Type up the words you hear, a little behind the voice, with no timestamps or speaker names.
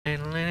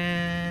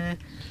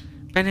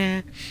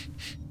Now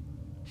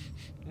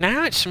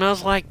it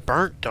smells like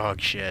burnt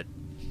dog shit.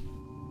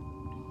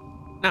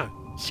 No,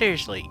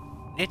 seriously,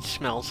 it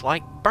smells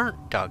like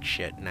burnt dog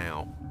shit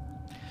now.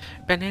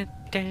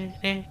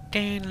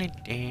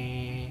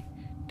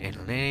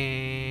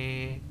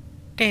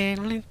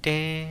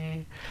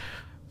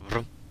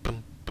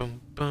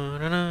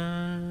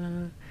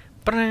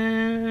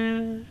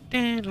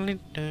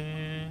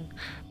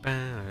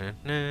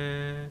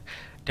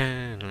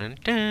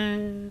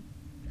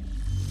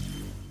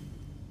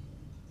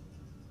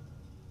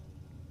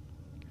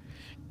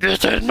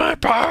 Get in my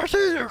party,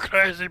 you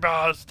crazy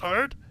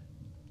bastard!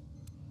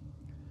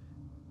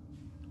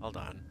 Hold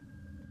on.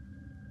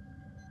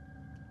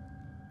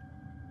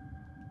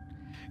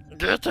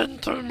 Get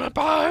into my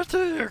party,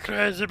 you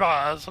crazy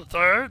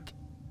bastard!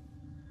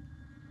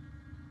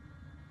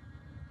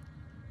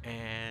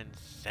 And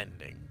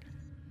sending.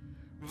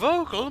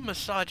 Vocal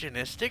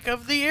misogynistic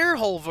of the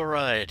earhole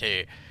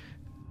variety.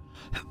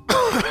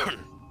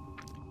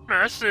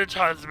 Message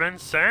has been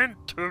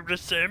sent to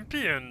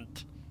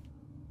recipient.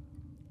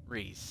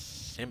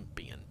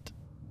 Recipient.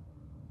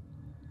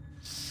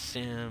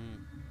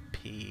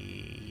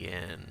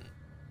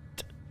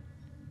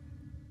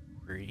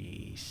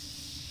 Recipient.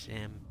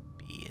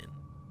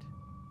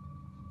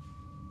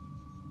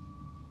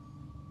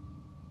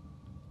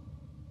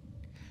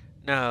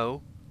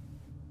 No.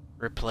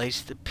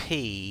 Replace the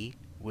P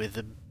with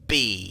a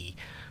B.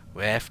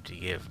 We have to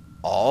give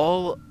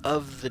all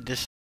of the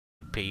disabled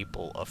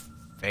people a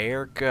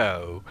fair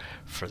go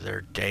for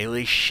their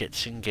daily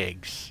shits and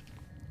gigs.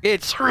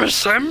 It's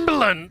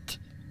resemblant!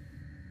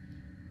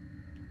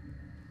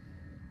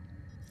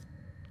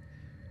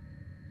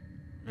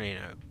 You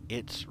know,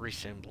 it's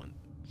resemblant.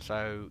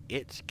 So,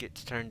 it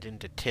gets turned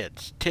into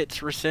tits.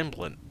 Tits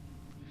resemblant.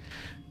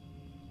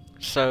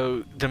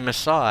 So, the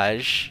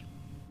massage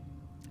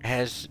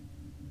has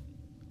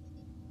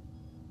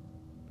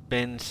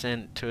been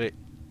sent to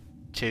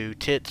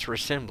tits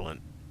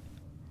resemblant.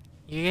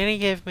 You're gonna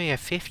give me a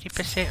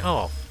 50%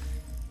 off?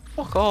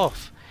 Fuck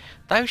off.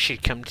 Those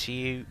should come to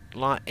you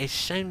like as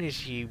soon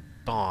as you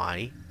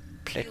buy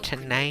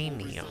platinum.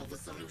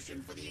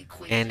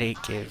 And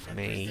it gives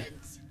me...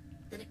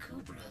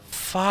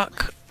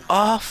 Fuck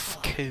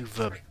off,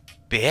 Cuba,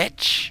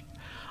 bitch.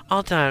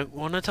 I don't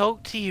want to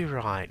talk to you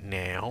right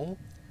now.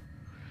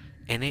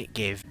 And it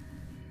gives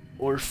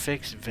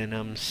Orphix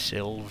Venom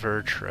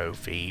Silver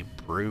Trophy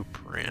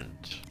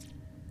Blueprint.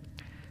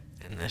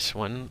 And this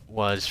one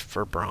was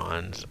for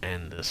bronze,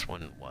 and this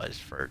one was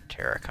for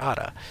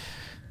terracotta.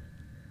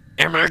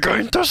 Am I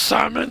going to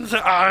summon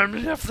the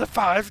army of the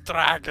 5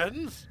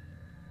 dragons?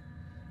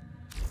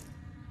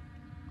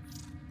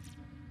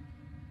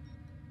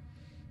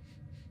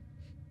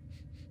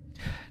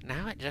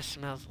 Now it just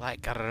smells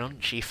like a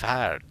raunchy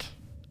fart.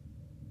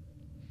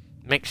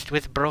 Mixed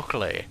with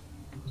broccoli.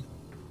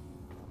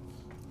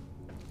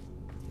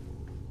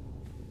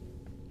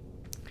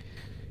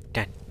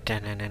 Dun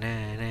dun dun dun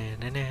dun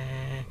dun dun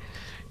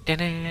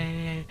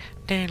dun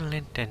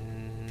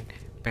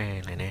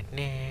dun dun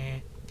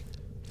dun.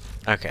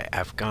 Okay,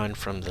 I've gone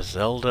from the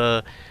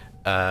Zelda,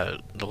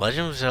 The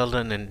Legend of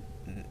Zelda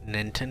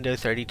Nintendo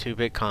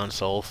 32-bit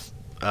console,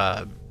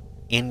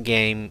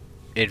 in-game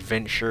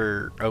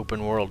adventure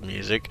open world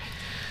music,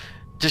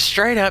 to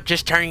straight up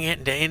just turning it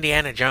into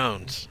Indiana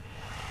Jones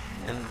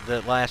and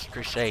the Last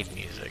Crusade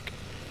music.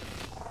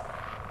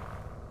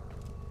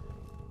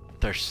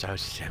 They're so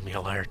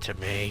similar to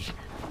me.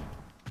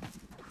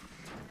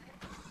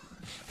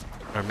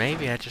 Or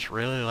maybe I just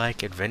really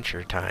like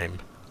Adventure Time.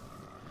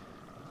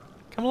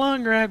 Come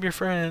along, grab your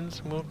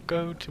friends, and we'll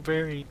go to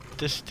very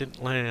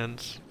distant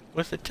lands.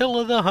 With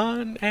Attila the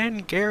Hun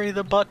and Gary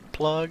the Butt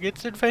Plug,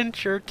 it's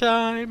Adventure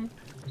Time!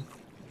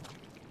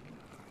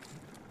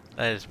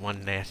 That is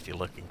one nasty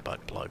looking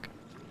butt plug.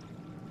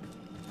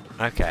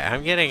 Okay,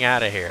 I'm getting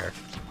out of here.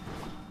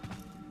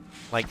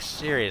 Like,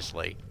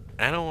 seriously.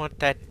 I don't want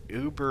that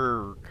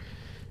uber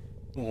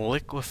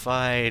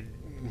liquefied,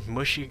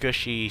 mushy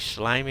gushy,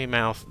 slimy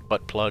mouth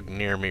butt plug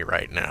near me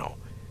right now.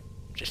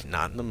 Just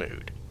not in the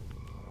mood.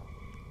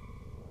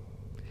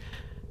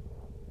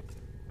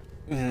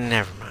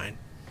 Never mind.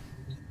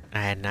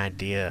 I had an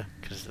idea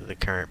because of the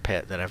current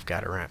pet that I've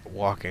got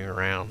walking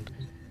around.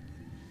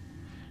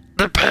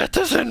 The pet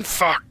is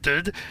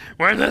infected.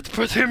 Why not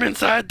put him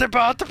inside the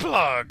butt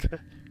plug?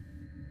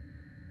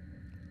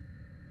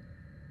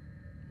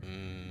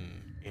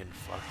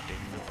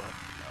 Infecting the butt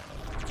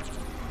plug.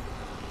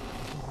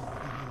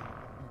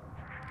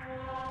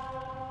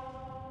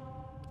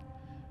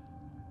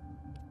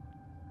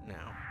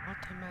 Now, what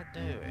am I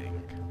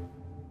doing?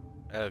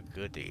 Oh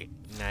goody.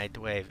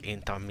 Nightwave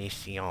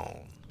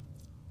intermission.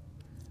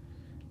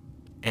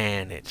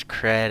 And it's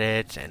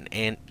credits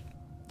and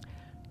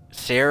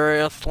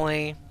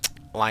seriously,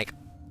 like,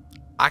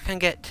 I can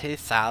get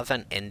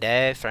 2,000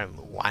 Indo from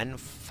one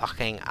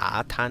fucking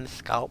Artan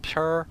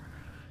sculpture,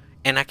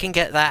 and I can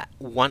get that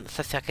once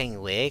a fucking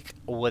week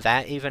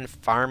without even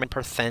farming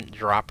 %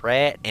 drop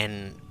rate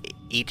in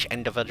each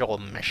individual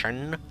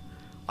mission.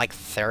 Like,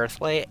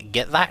 seriously,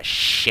 get that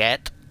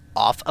shit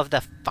off of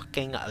the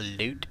fucking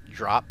loot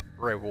drop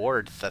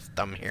reward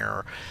system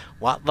here.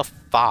 What the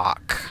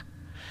fuck?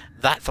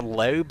 That's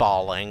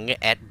lowballing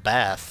at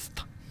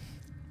best.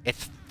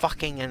 It's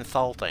fucking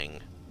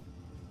insulting.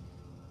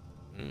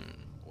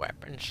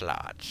 Weapon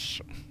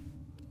slots.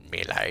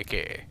 Me like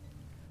it.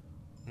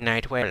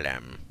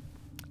 Nightwave.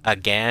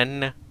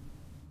 Again?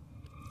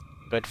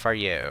 Good for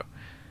you.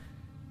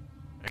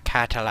 A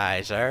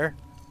catalyzer.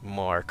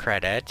 More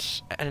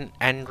credits.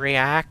 And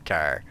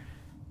reactor.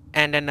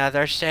 And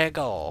another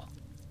sigil.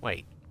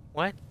 Wait,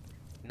 what?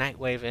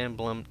 Nightwave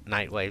emblem,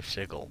 Nightwave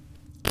sigil.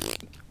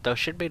 Those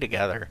should be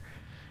together.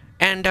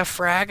 And a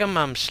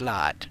fragmum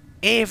slot.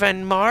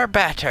 Even more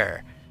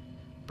better.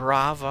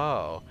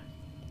 Bravo.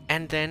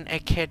 And then a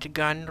kit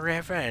gun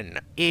ribbon.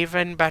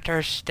 Even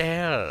better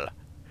still.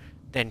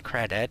 Then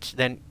credits.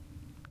 Then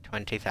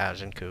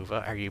 20,000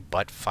 kuva. Are you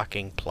butt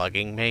fucking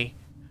plugging me?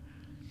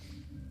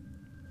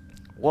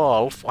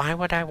 Wolf. Why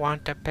would I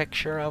want a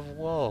picture of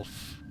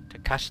Wolf? To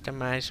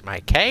customize my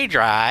K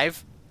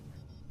drive?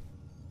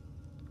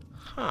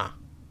 Huh.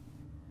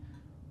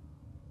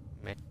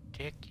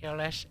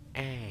 Meticulous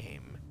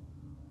aim.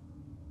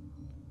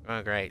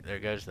 Oh great, there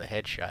goes the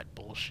headshot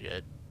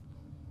bullshit.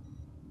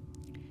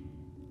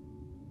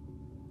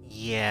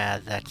 Yeah,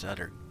 that's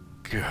utter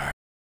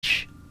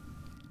garbage.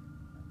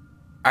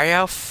 Are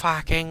you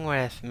fucking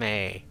with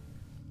me?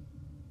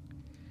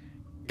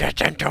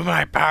 Get into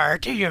my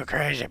party, you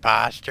crazy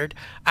bastard.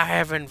 I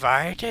have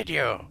invited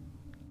you.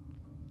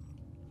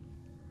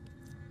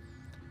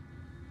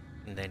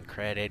 And then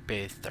credit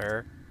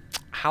booster.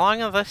 How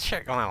long is this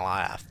shit gonna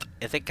last?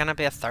 Is it gonna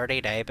be a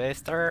 30-day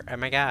booster? Oh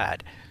my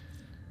god.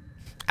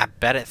 I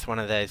bet it's one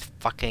of those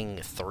fucking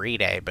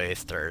 3-day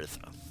boosters.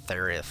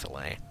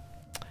 Seriously.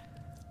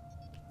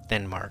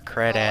 Then more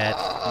credits.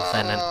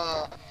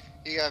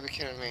 You gotta be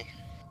kidding me.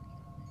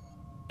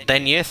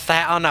 Then you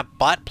sat on a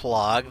butt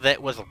plug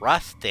that was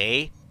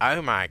rusty.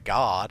 Oh my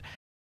god.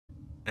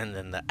 And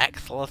then the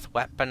Exless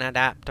weapon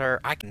adapter.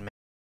 I can make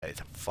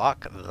those.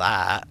 Fuck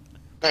that.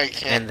 No, you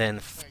can't. And then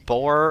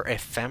Spore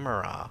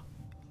Ephemera.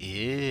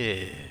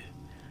 Ew.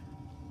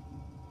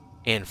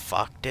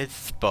 Infected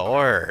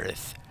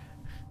spores.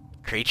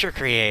 Creature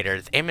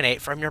creators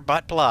emanate from your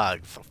butt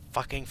plugs.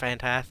 Fucking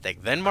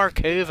fantastic. Then more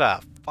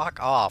Kuva.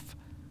 Fuck off.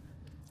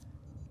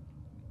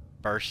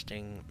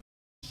 Bursting.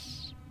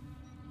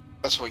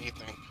 That's what you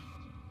think.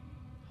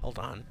 Hold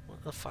on.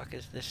 What the fuck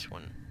is this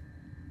one?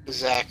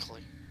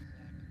 Exactly.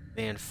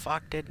 The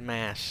infected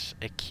mass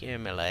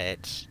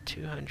accumulates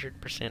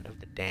 200% of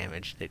the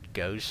damage that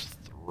goes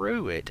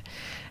through it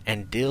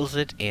and deals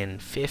it in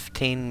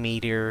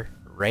 15-meter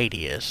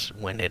radius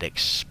when it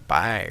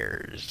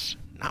expires.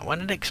 Not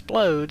when it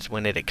explodes,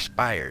 when it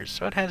expires.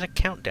 So it has a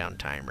countdown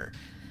timer.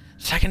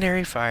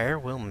 Secondary fire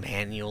will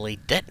manually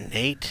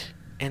detonate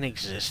an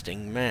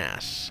existing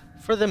mass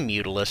for the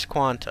mutilus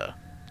quanta.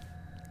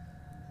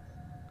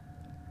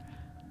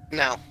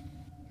 No.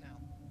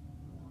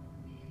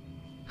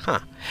 Huh.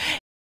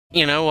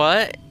 You know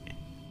what?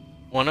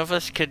 One of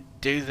us could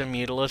do the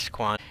mutilus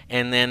quanta,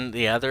 and then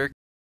the other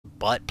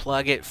butt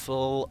plug it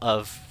full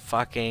of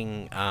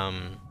fucking,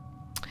 Kuva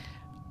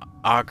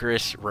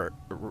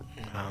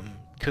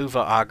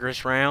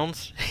Ogris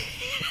rounds.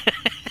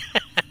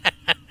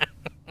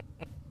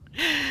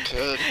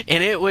 Good.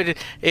 And it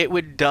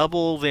would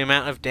double the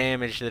amount of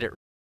damage that it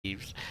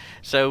receives.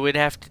 So we'd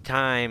have to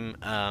time,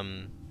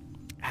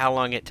 how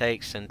long it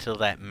takes until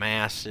that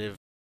massive,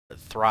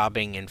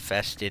 throbbing,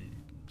 infested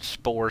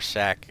spore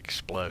sac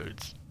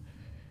explodes.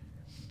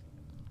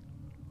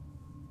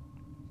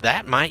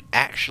 That might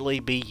actually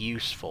be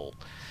useful.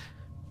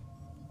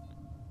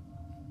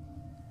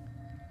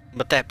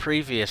 But that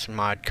previous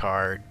mod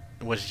card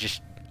was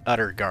just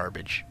utter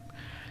garbage.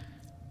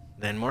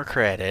 Then more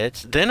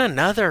credits. Then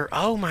another,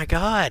 oh my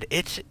god,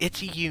 it's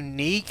a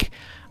unique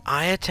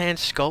Iatan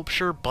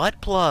sculpture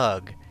butt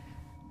plug.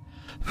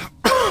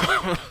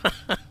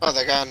 Oh,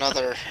 they got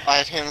another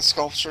Iatan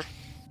sculpture.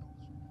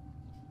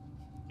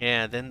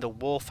 Yeah, then the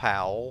wolf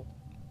howl.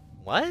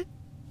 What?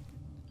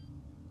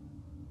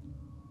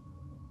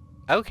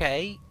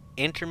 Okay,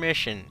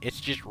 intermission. It's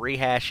just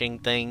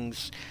rehashing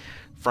things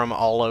from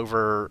all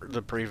over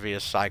the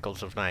previous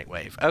cycles of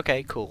Nightwave.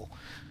 Okay, cool.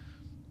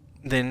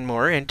 Then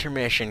more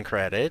intermission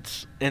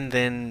credits, and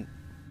then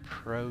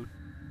protosomid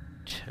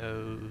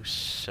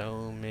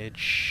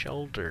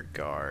shoulder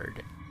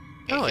guard.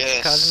 Oh,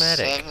 it's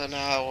cosmetic.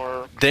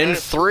 7-hour. Then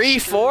 3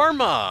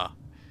 forma!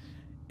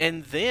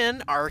 And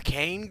then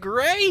Arcane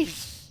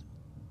Grace!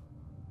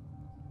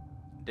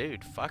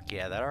 Dude, fuck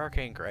yeah, that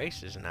Arcane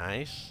Grace is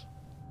nice.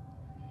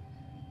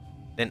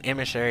 Then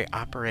Emissary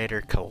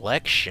Operator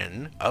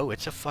Collection. Oh,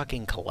 it's a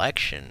fucking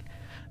collection.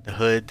 The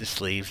hood, the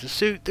sleeves, the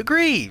suit, the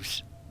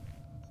greaves.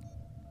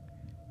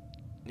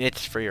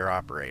 It's for your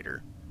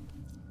operator.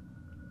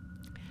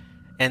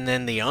 And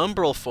then the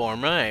Umbral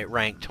Forma at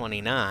rank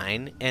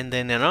 29. And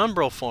then an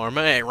Umbral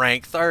Forma at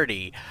rank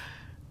 30.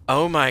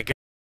 Oh my god.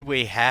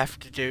 We have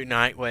to do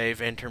Nightwave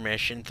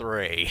Intermission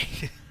 3.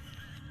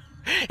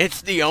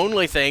 It's the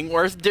only thing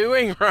worth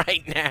doing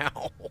right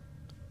now.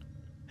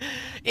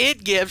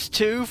 It gives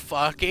 2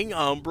 fucking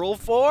umbral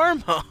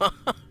forma.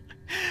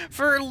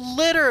 For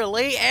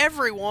literally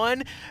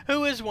everyone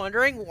who is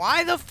wondering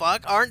why the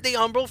fuck aren't the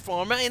umbral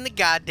forma in the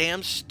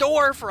goddamn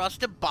store for us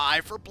to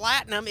buy for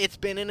platinum. It's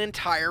been an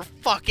entire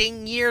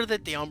fucking year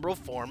that the umbral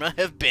forma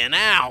have been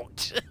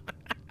out.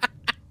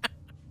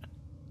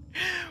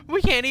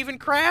 We can't even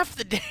craft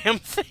the damn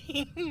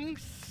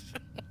things.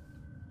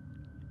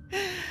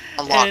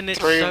 And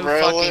it's so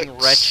fucking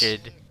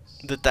wretched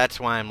that that's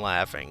why I'm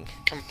laughing.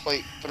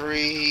 Complete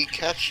 3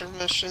 capture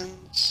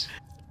missions.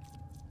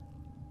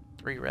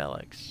 3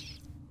 relics.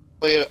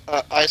 Complete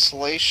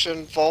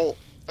isolation vault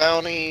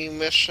bounty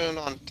mission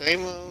on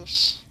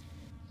Deimos.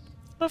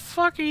 The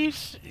fuck are you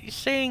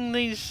seeing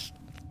these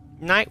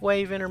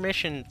Nightwave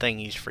intermission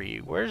thingies for you?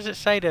 Where does it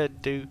say to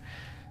do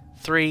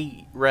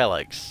 3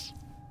 relics?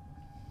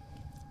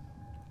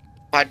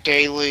 My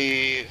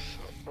daily,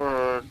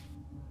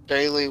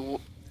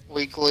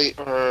 weekly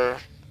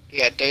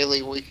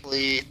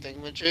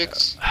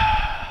thingamajigs.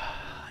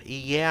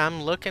 Yeah,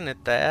 I'm looking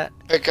at that.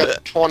 Pick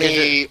up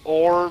 20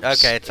 orbs.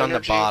 Okay, it's energy. on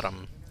the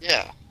bottom.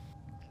 Yeah.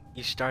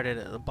 You started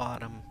at the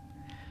bottom.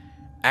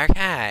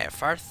 Okay,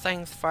 first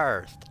things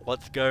first.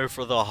 Let's go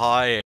for the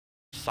highest.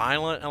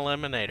 Silent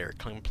Eliminator.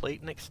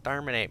 Complete an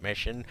exterminate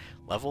mission,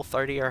 level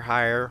 30 or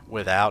higher,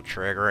 without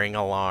triggering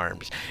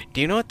alarms.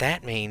 Do you know what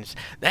that means?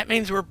 That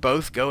means we're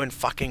both going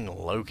fucking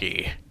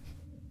Loki.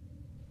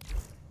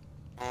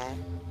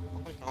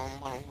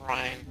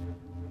 Ryan.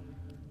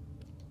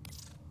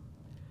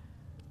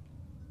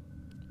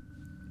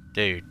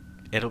 Dude,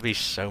 it'll be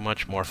so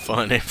much more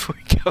fun if we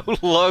go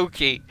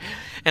Loki.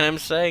 And I'm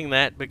saying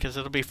that because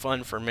it'll be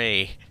fun for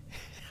me.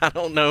 I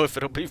don't know if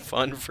it'll be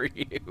fun for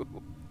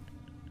you.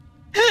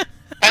 I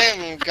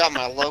haven't got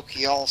my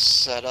Loki all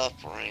set up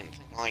or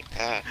anything like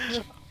that.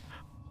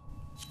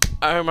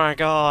 Oh my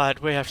god,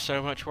 we have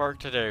so much work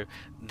to do.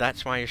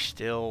 That's why you're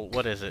still...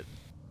 What is it?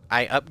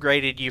 I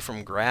upgraded you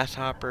from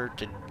Grasshopper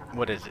to...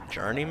 What is it?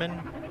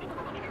 Journeyman?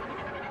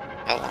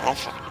 I don't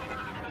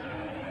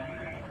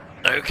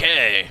know.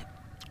 Okay.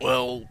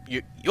 Well,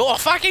 you're a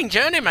fucking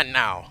journeyman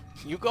now.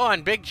 You go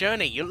on big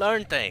journey. You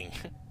learn things.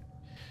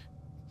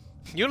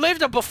 You leave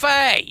the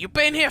buffet. You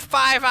been here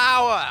 5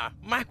 hours.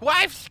 My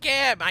wife's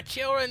scared. My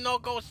children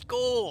don't go to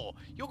school.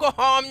 You go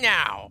home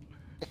now.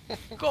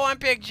 Go on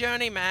big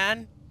journey,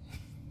 man.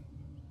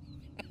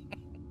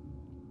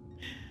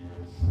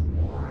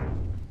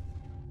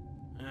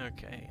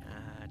 Okay,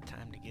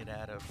 time to get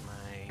out of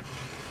my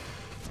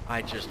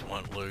I just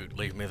want loot,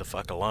 leave me the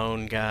fuck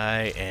alone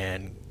guy,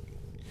 and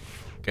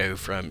go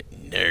from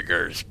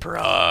Nigger's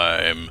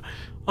Prime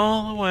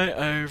all the way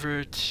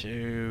over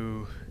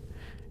to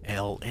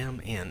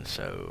LMN,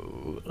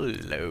 so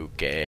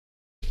Loki.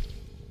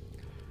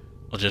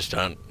 I'll just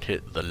don't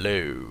hit the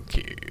low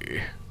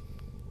key.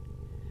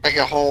 I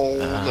can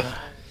hold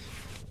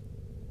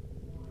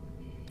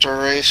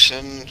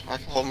duration. I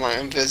can hold my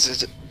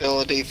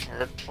invisibility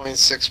for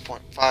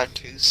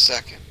 26.52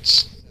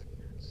 seconds.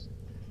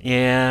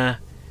 Yeah.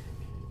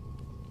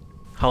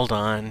 Hold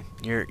on.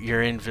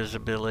 Your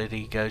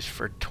invisibility goes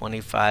for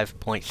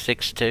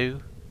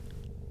 25.62.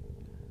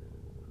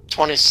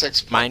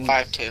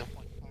 26.52.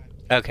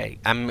 Okay,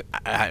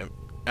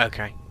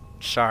 okay.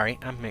 Sorry,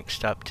 I'm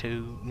mixed up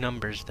 2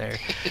 numbers there.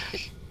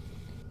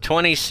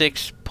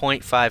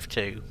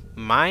 26.52.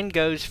 Mine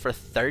goes for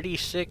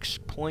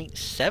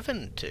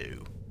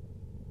 36.72.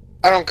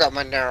 I don't got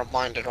my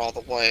narrow-minded all the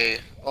way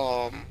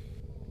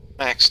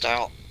maxed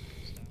out.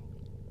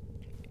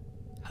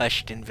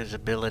 Hushed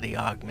invisibility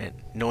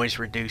augment. Noise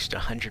reduced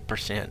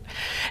 100%.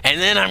 And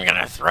then I'm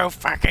gonna throw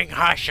fucking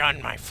hush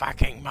on my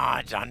fucking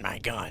mods on my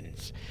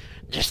guns.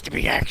 Just to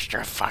be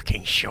extra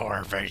fucking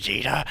sure,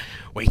 Vegeta,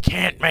 we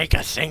can't make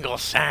a single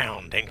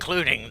sound,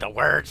 including the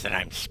words that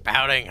I'm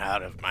spouting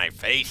out of my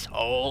face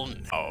hole.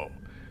 No.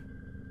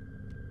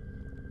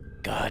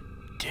 God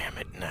damn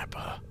it,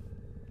 Nappa.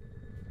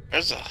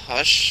 There's a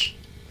hush.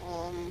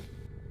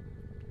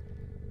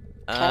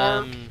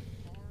 Card?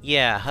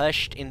 Yeah,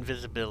 hushed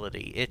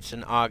invisibility. It's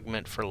an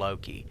augment for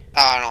Loki.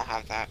 Oh, I don't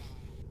have that.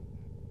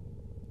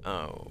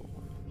 Oh.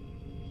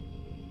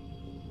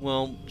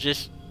 Well,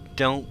 just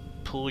don't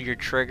pull your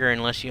trigger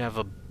unless you have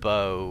a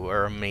bow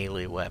or a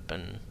melee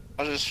weapon.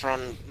 I'll just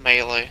run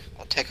melee.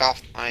 I'll take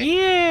off my...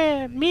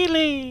 Yeah,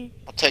 melee!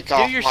 I'll take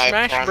off my Do your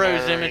Smash primary...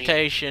 Bros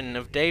imitation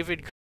of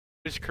David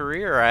Cruz's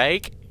career,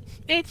 Ike.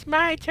 It's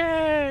my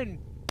turn!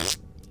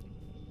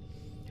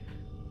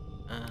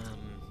 Hold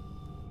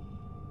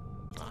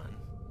on.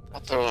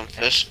 I'll throw some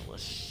fish.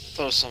 Let's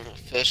Throw some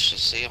fish to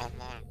see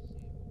online.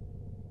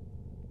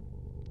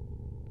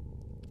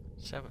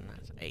 7,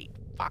 that's 8.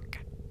 Fuck.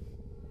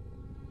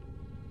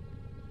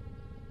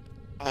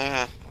 Oh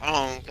yeah, I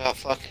don't got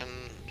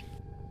fucking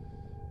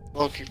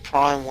Loki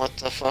Prime with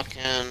the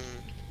fucking...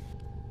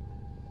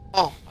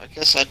 Oh, I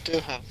guess I do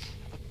have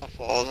a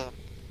couple of them.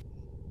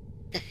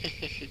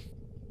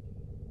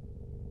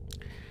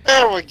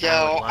 There we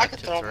go, I can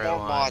throw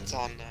more mods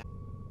on that.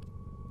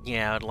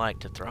 Yeah, I'd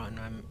like to throw in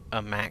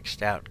a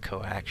maxed out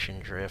coaction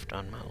drift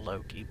on my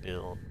Loki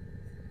build,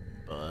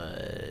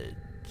 but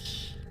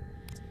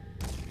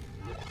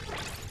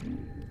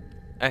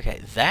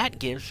Okay, that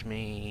gives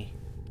me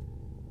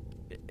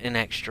an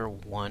extra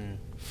one.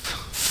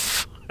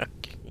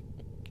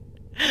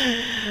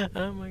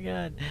 Oh my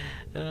god,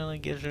 that only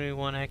gives me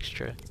one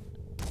extra.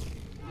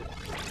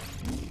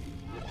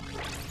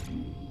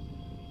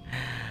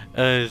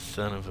 Oh,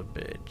 son of a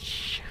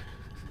bitch.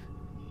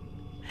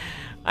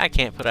 I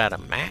can't put out a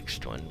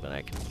maxed one, but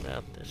I can put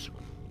out this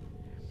one.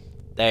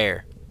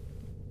 There.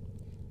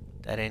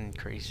 That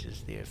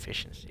increases the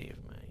efficiency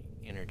of my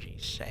energy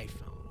safe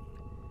on.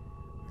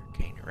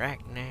 Arcane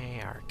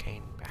Arachne,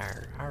 Arcane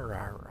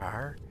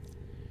Power,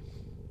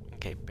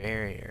 Okay,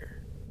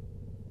 barrier.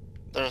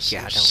 There's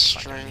some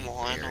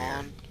streamline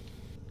on.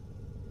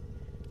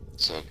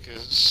 So it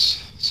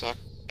gives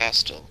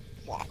sarcastic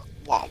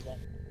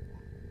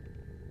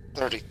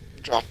 30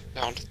 drop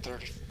down to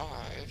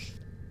 35.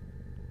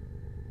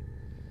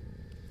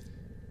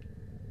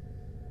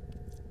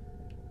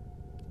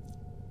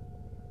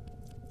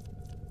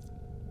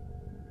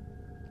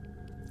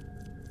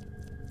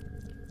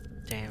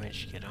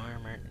 Damage, get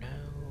armor, no.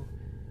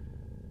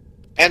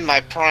 And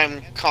my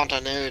prime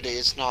continuity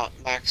is not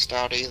maxed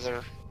out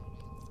either.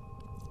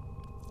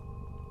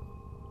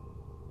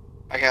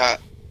 I got,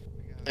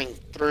 I think,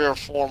 3 or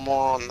 4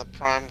 more on the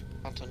prime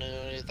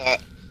continuity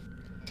that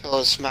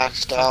is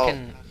maxed out.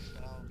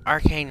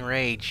 Arcane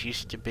Rage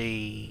used to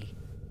be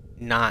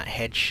not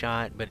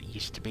headshot, but it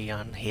used to be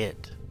on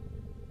hit.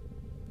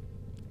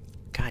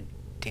 God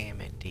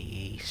damn it,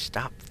 DE.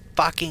 Stop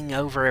fucking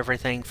over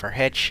everything for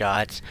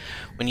headshots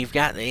when you've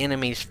got the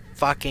enemy's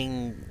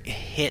fucking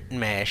hit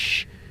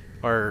mesh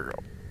or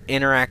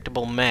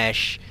interactable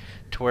mesh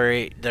to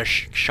where their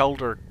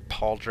shoulder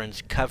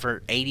pauldrons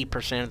cover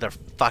 80% of their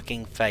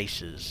fucking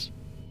faces.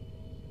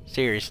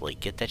 Seriously,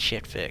 get that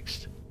shit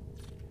fixed.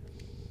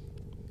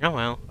 Oh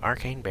well,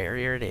 Arcane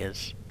Barrier it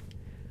is.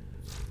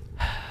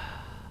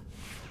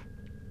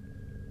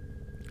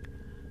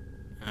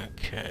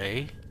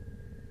 Okay.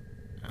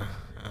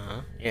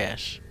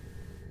 Yes.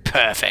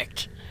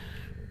 Perfect.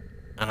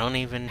 I don't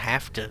even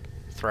have to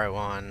throw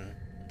on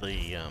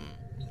the,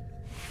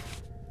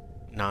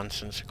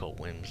 nonsensical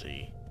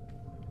whimsy.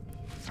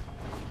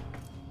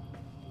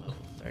 Level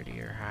 30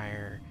 or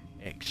higher,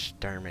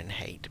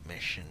 exterminate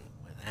mission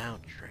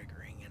without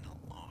triggering an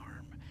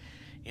alarm.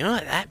 You know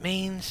what that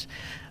means?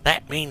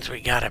 That means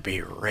we gotta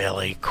be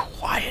really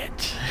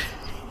quiet.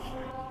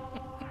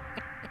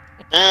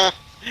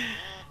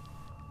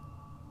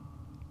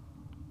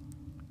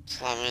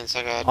 So that means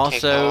I gotta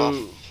also,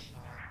 take off.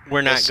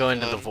 We're not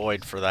going to the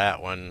void for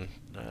that one.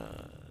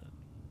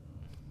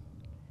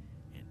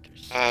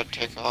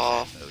 Take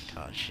off.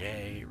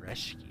 Sabotage,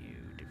 rescue,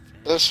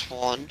 defense, this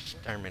one.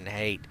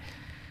 Exterminate.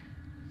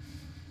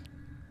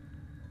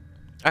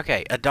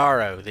 Okay,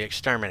 Adaro, the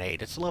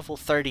Exterminate. It's level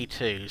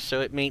 32,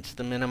 so it meets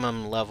the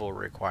minimum level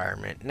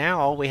requirement.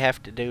 Now all we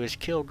have to do is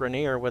kill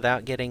Grenier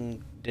without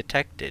getting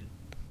detected.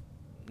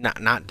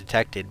 Not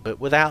detected, but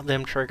without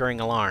them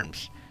triggering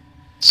alarms.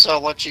 So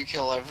I'll let you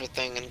kill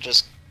everything and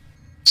just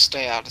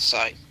stay out of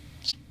sight.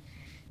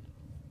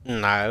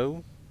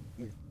 No.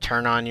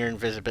 Turn on your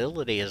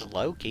invisibility as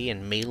Loki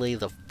and melee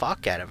the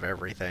fuck out of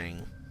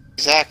everything.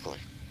 Exactly.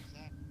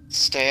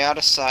 Stay out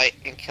of sight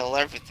and kill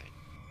everything.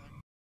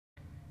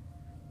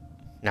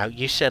 No,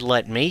 you said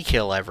let me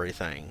kill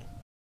everything.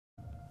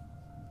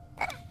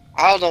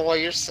 I don't know what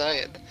you're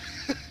saying.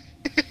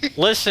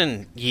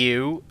 Listen,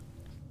 you.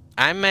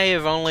 I may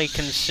have only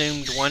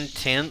consumed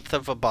 1/10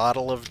 of a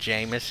bottle of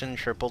Jameson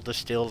triple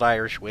distilled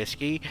Irish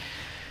whiskey,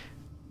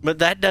 but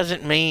that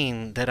doesn't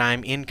mean that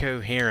I'm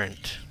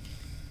incoherent.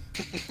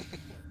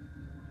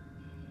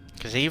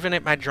 Because even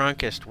at my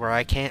drunkest, where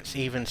I can't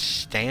even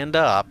stand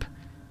up,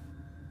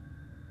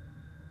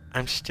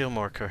 I'm still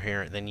more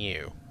coherent than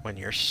you when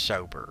you're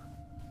sober.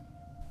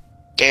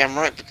 Damn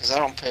right, because I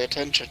don't pay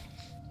attention.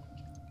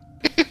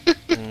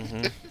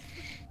 Mm-hmm.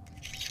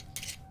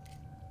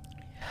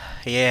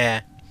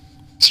 Yeah.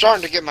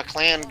 Starting to get my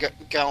clan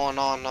going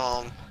on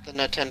the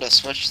Nintendo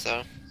Switch,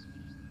 though.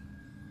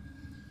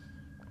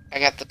 I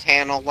got the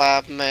Tano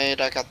lab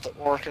made, I got the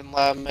Orkin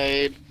lab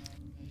made.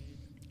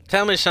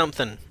 Tell me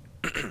something.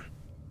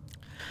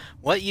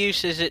 What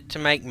use is it to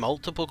make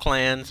multiple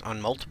clans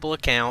on multiple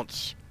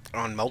accounts,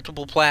 on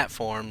multiple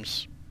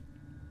platforms?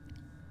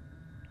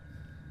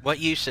 What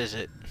use is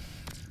it?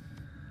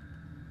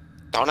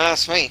 Don't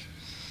ask me.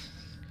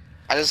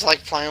 I just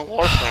like playing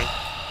Warframe.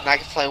 And I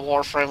can play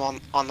Warframe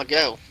on the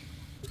go.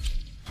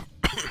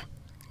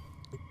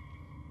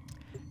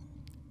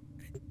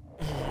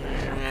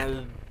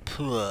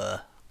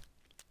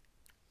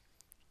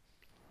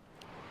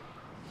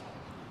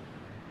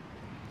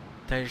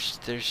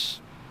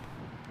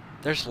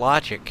 There's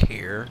logic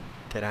here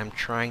that I'm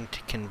trying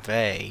to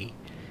convey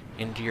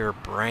into your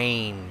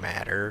brain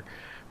matter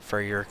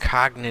for your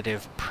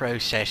cognitive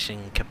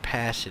processing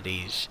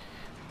capacities.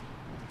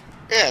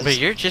 Yes. But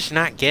you're just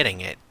not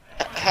getting it.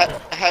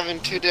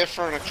 Having 2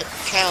 different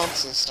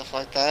accounts and stuff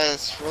like that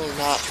is really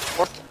not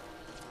worth it.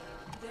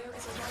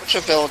 Which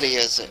ability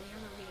is it?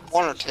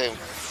 1 or 2?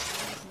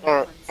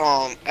 Or,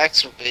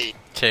 X or B?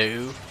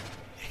 2.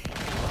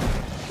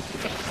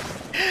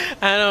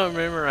 I don't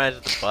memorize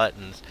the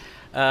buttons.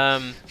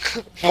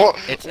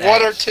 It's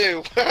One or X.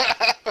 two.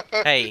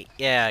 Hey,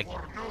 yeah,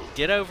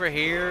 get over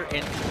here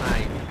into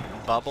my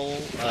bubble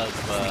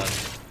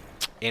of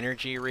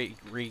energy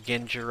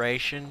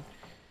regeneration,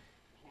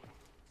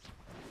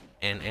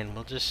 and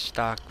we'll just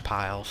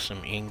stockpile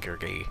some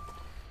ingurgi.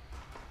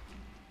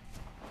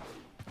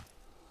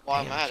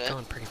 While I'm at It's it.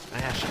 going pretty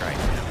fast right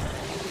now.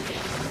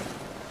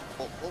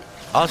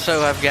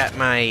 Also, I've got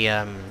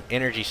my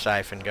energy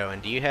siphon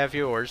going. Do you have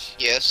yours?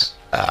 Yes.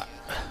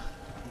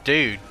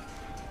 Dude,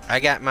 I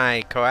got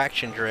my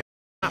coaction drill.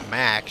 Not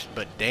max,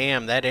 but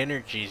damn, that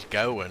energy's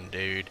going,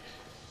 dude.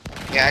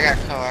 Yeah, I got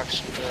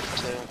coaxium drift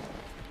too.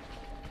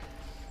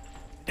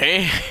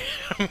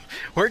 Damn,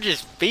 we're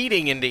just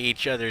feeding into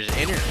each other's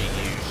energy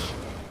use.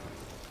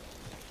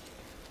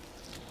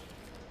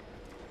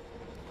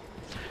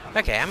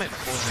 Okay, I'm at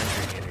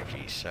 400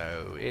 energy,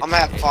 so it's... I'm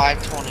at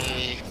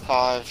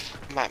 525.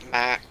 I'm at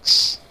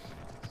max.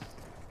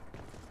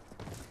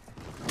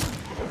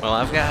 Well,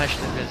 I've got hushed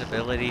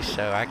invisibility,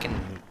 so I can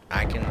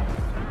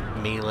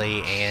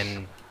melee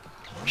and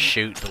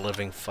shoot the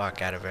living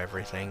fuck out of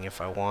everything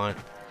if I want.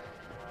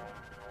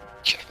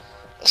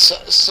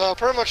 So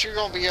pretty much you're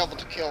gonna be able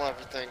to kill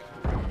everything.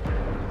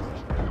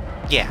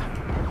 Yeah.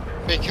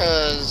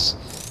 Because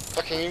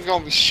fucking you're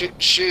gonna be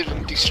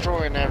shooting,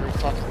 destroying every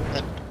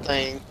fucking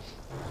thing.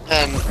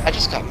 And I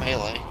just got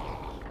melee.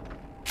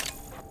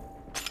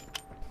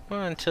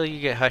 Well, until you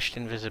get hushed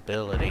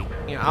invisibility.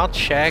 You know, I'll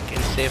check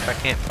and see if I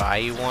can't buy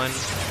you one.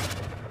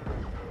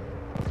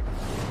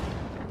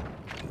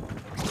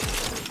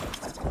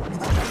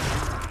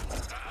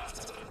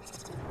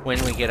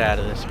 When we get out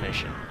of this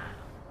mission.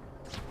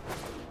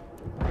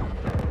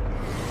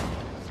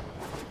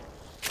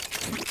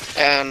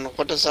 And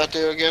what does that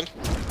do again?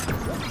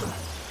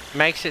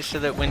 Makes it so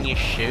that when you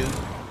shoot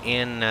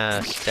in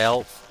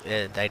stealth,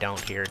 they don't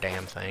hear a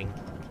damn thing.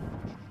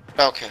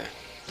 Okay.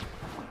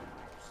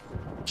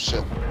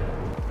 Shit.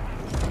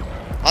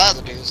 Well, that's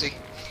a doozy.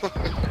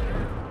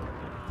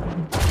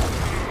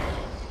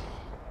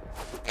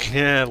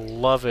 Yeah,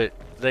 love it.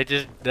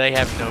 They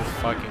have no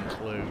fucking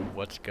clue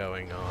what's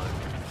going on.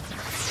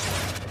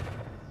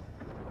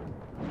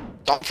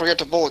 Don't forget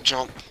to bullet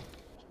jump.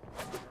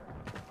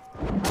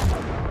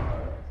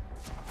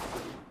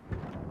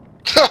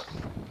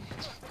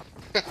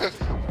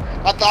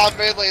 I thought I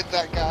meleeed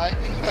that guy.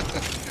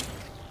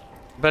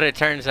 But it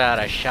turns out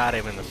I shot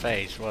him in the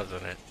face,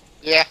 wasn't it?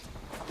 Yeah.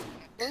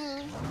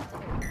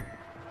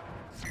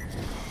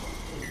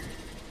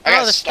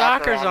 Oh, the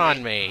stalker's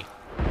on me.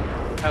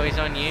 Oh, he's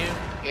on you?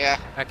 Yeah.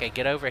 Okay,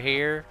 get over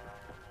here.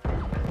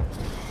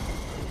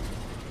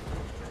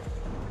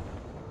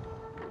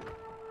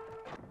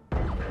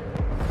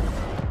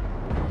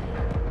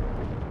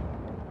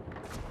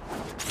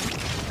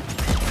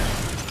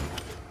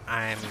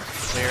 I'm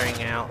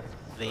clearing out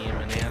the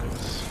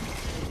M&Ms.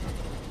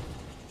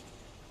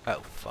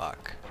 Oh,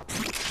 fuck.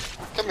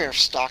 Come here,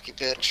 stocky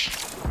bitch.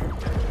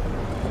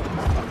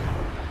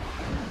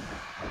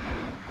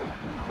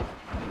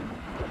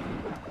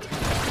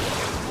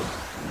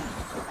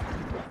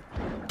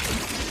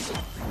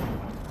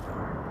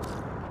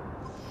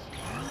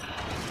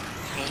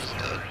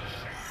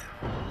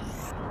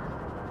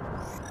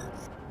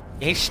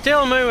 He's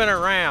still moving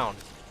around.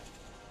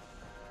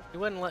 He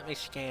wouldn't let me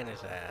scan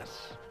his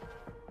ass.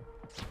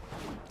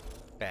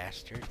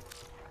 Bastard.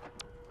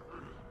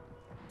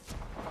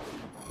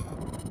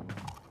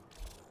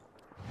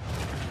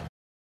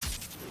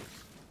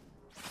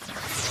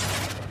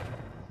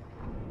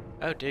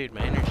 Oh, dude,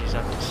 my energy's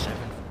up to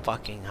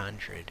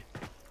 700.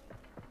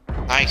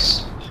 Nice.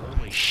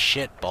 Holy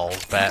shit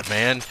balls,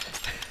 Batman.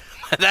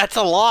 That's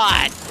a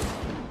lot!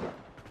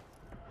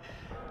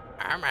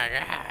 Oh my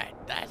god,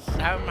 that's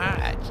so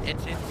much.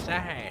 It's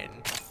insane.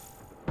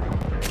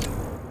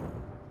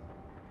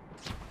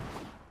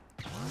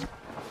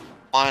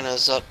 Mine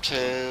is up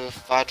to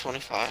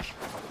 525.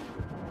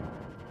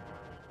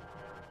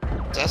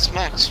 That's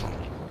max for me.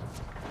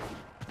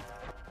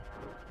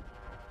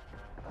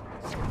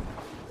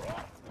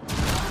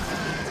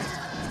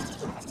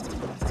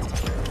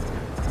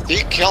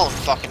 You killing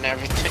fucking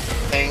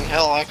everything.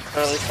 Hell, I can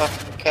barely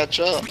fucking catch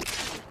up.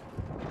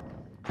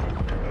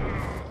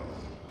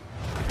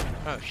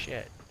 Oh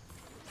shit.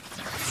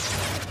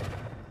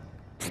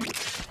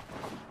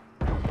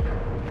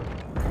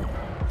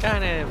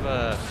 Kind of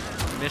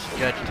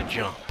misjudged the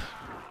jump.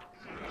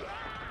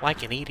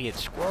 Like an idiot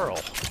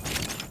squirrel.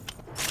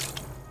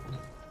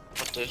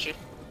 What did you?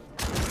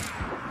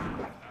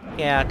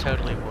 Yeah,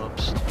 totally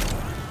whoops.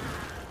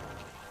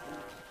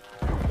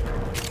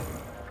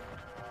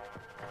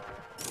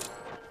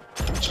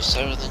 Just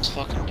everything's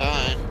fucking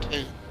dying,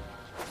 too.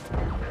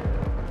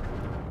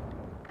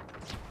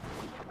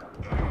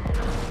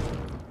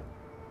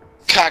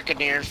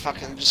 Cockaneer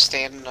fucking just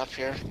standing up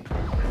here.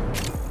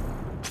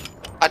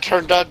 I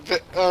turned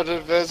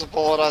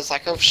uninvisible and I was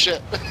like, oh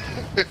shit.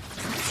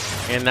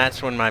 And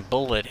that's when my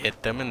bullet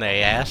hit them and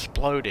they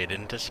exploded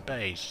into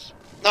space.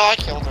 No, I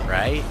killed him.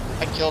 Right?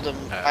 I killed him.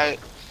 Oh.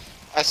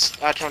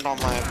 I turned on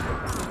my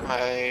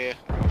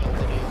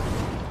ability.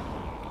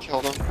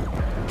 Killed him.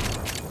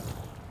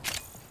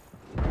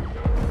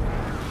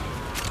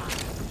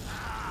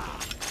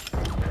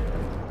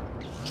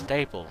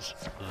 Staples.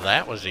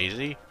 That was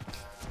easy.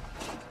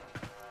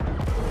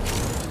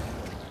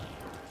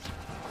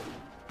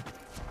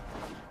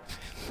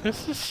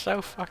 This is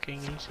so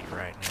fucking easy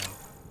right now.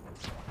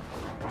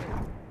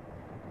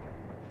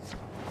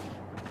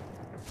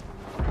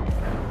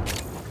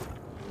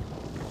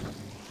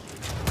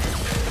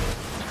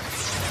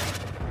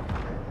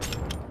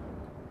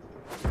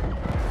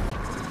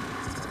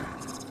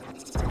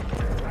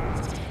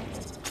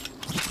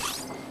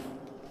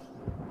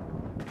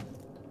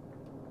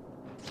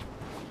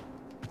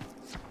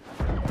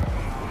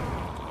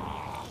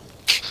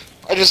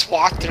 I just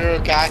walked through a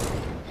guy.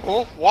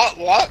 Oh, what?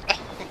 What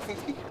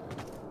happened?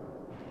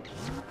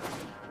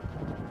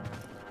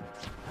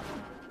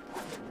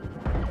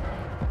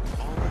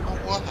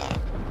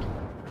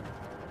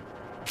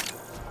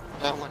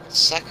 Down like a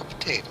sack of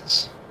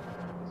potatoes.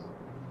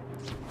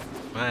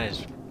 That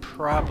is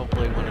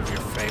probably one of your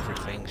favorite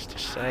things to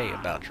say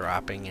about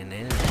dropping an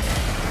enemy.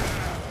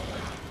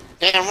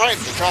 Damn right,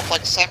 they drop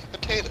like a sack of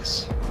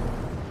potatoes.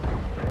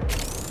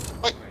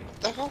 Wait,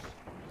 what the hell?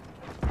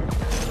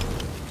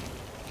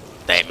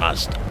 They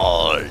must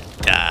all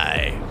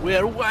die.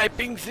 We're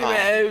wiping them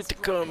out,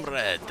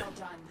 comrade. Well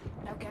done.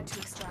 Now get to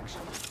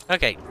extraction.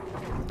 Okay,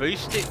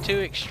 boost it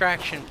to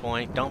extraction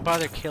point. Don't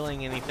bother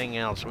killing anything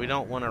else. We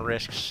don't want to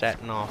risk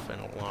setting off an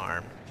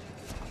alarm.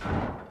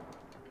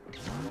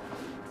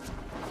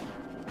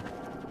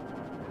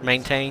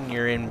 Maintain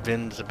your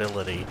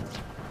invincibility.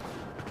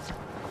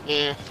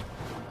 Yeah.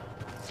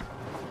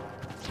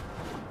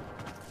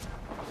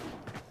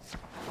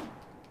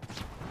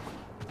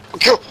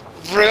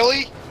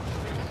 Really?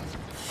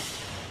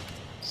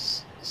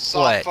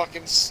 What?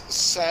 Fucking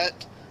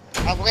set.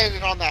 I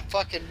landed on that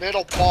fucking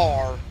middle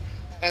bar,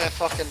 and it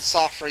fucking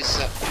soft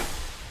reset.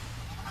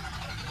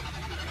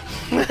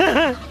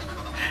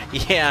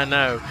 Yeah, I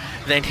know.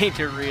 They need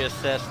to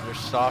reassess their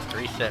soft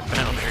reset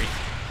boundaries.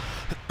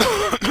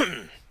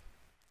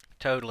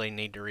 Totally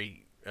need to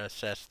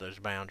reassess those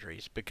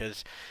boundaries,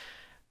 because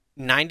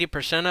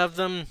 90% of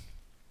them,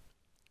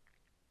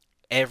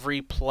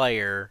 every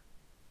player,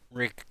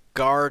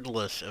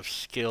 regardless of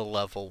skill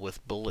level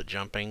with bullet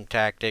jumping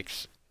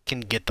tactics,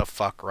 can get the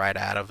fuck right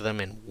out of them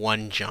in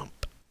one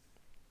jump.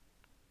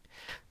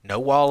 No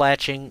wall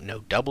latching, no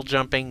double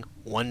jumping,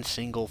 one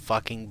single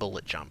fucking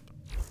bullet jump.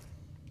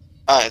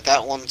 Alright,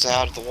 that one's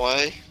out of the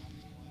way.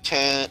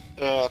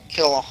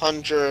 Kill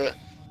 100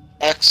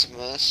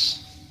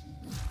 Eximus.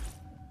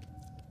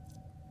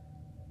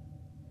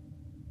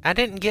 I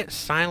didn't get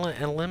Silent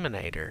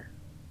Eliminator.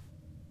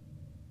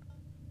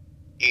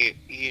 You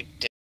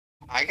did.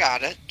 I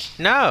got it.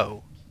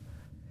 No!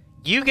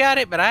 You got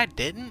it, but I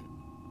didn't?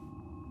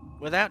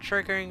 Without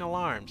triggering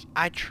alarms.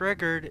 I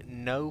triggered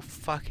no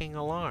fucking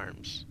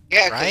alarms.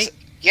 Yeah, right?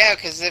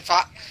 Cause if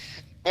I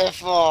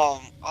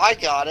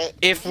got it.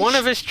 If one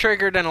of us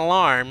triggered an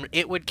alarm,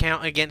 it would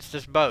count against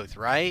us both,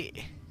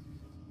 right?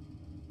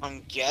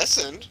 I'm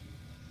guessing.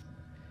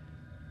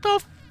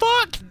 The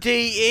fuck,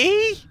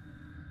 DE?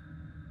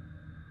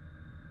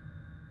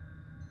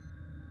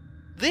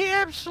 The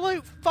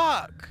absolute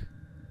fuck.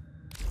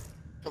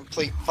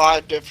 Complete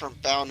 5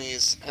 different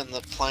bounties in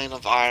the plane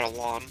of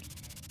Ireland.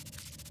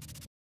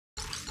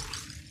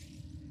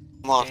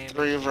 Unlock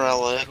 3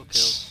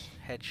 relics.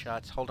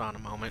 Headshots. Hold on a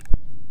moment.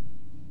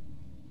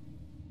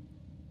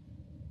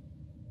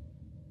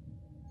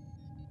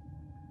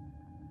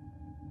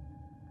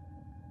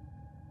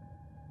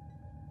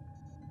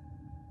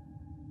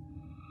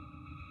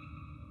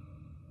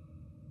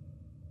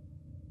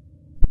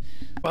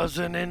 Was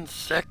an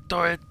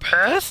insectoid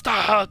pest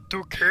I had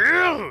to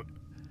kill.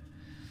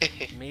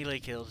 Melee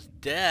kills,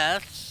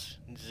 deaths,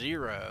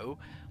 0.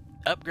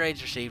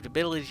 Upgrades received,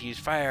 abilities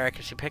used, fire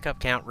accuracy, pickup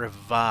count,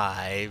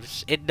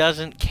 revives. It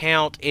doesn't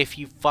count if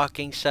you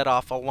fucking set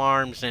off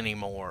alarms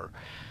anymore.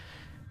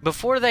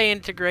 Before they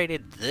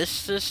integrated this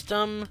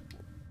system...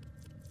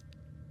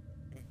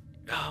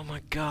 Oh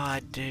my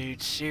god,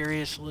 dude,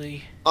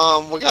 seriously?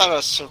 We got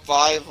a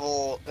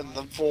survival in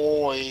the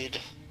void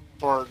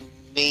for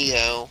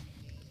Neo.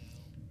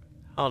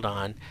 Hold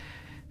on.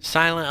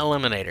 Silent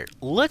Eliminator.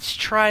 Let's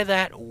try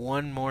that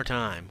one more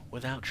time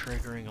without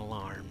triggering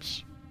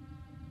alarms.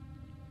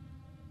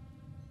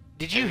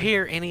 Did you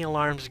hear any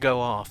alarms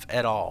go off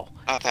at all?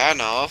 Not that I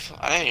know of.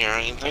 I didn't hear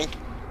anything.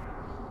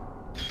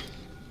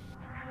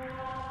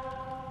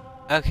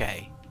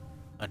 Okay.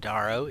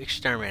 Adaro,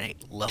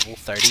 exterminate. Level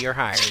 30 or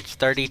higher. It's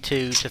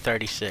 32 to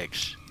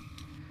 36.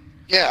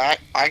 Yeah,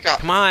 I got...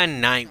 Come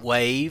on,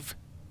 Nightwave.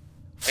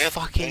 Yep,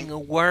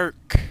 Fucking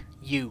work,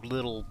 you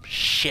little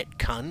shit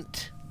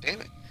cunt.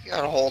 Damn it. You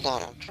gotta hold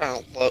on. I'm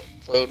trying to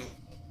load...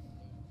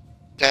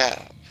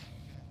 Dab.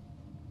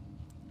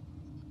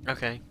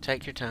 Okay,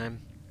 take your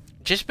time.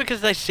 Just because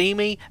they see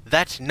me,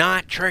 that's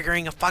not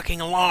triggering a fucking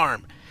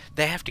alarm.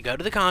 They have to go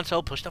to the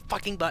console, push the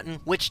fucking button,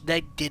 which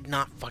they did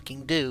not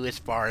fucking do as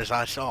far as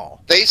I saw.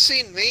 They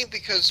seen me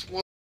because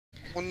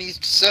when you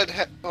said,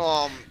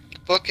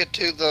 book it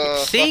to the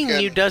Seeing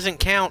fucking... you doesn't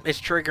count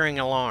as triggering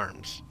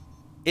alarms.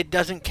 It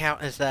doesn't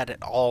count as that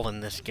at all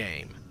in this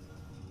game.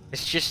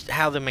 It's just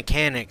how the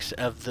mechanics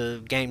of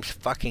the game's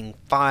fucking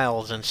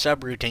files and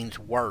subroutines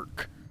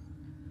work.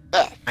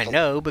 Yeah. I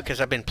know,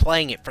 because I've been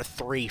playing it for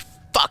 3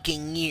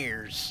 fucking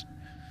years.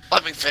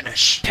 Let me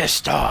finish.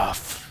 Pissed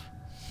off.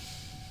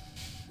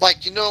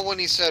 Like, you know when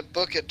he said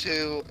book it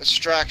to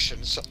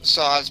extraction,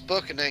 so I was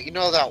booking it, you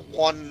know that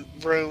one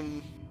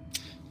room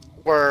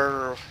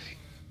where,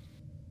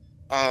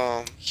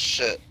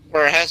 shit,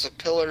 where it has the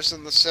pillars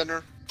in the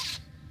center?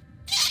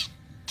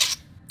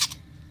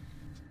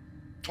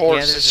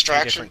 Towards yeah, there's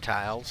extraction? different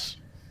tiles.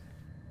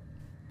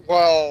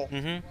 Well,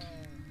 Mm-hmm.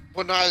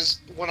 when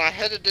I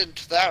headed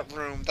into that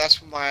room,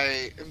 that's when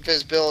my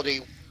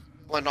invisibility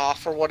went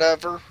off or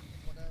whatever.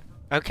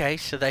 Okay,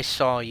 so they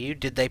saw you.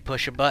 Did they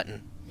push a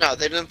button? No,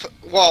 they didn't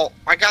well,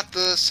 I got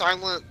the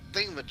silent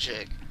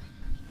thingamajig.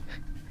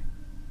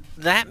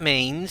 That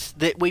means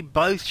that we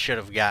both should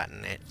have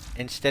gotten it,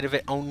 instead of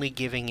it only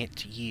giving it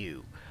to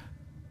you.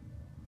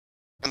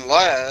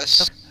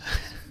 Unless...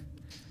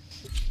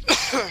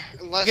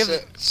 unless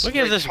it's we'll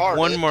give this retarded.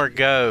 one more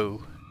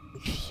go.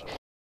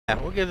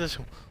 Yeah, we'll give this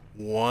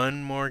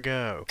one more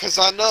go. Because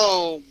I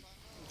know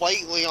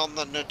lately on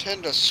the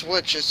Nintendo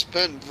Switch it's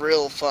been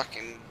real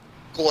fucking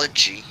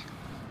glitchy.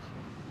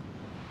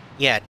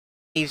 Yeah, it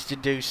needs to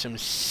do some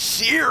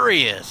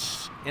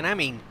serious, and I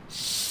mean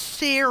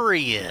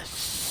serious,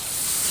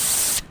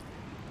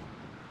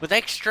 with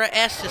extra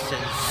S's,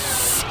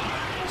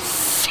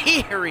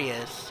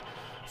 serious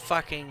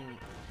fucking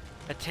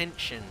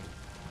attention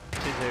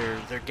to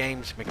their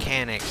game's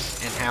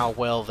mechanics and how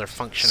well their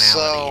functionality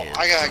So is.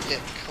 I gotta get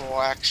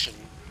coaction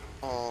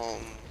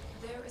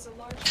There is a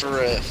large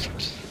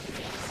drift.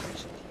 here.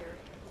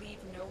 Leave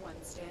no one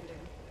standing.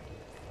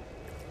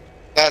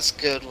 That's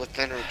good with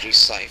energy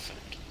siphoned.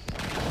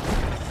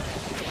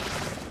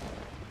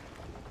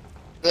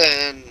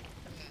 Then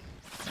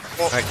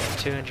well, Okay,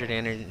 200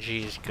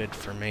 energy is good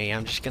for me.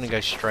 I'm just gonna go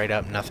straight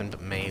up, nothing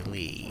but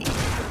melee.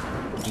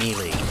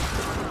 Melee.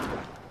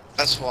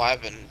 that's why I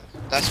did.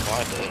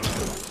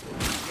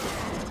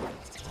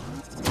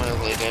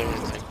 Violate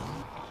everything.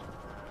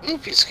 Ooh,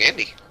 piece of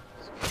candy.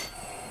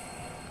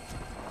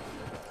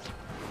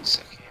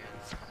 Second.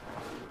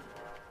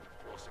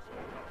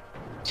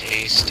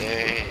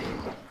 Tasty.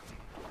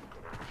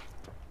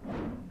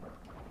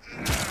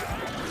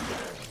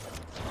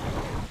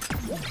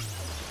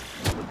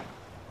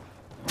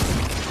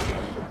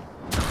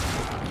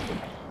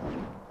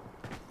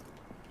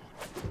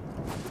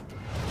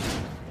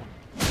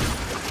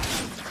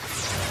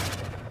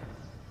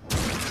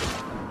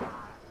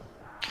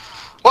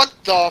 What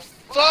the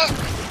fuck?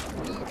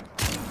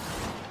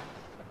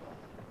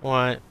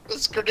 What?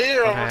 This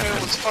grenadier over here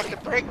happened? was fucking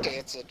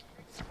breakdancing.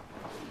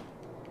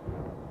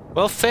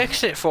 Well,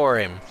 fix it for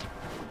him.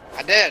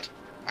 I did.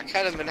 I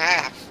cut him in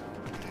half.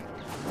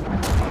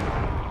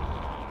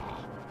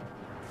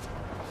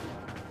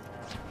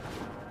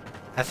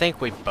 I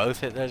think we both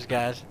hit those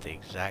guys at the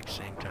exact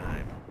same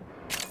time.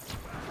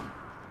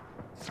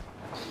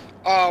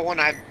 Oh, when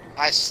I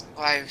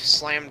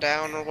slammed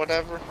down or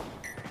whatever?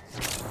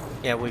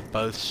 Yeah, we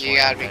both You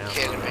gotta be slammed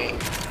kidding down.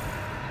 me.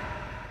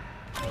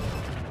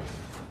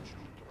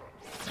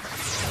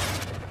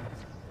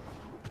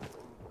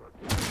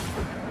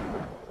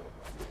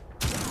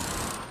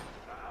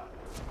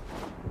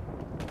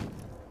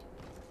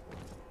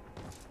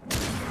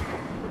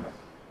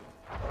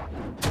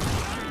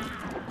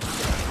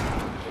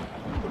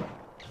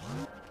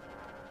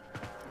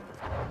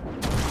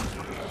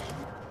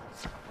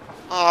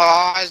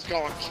 Oh, I was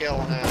gonna kill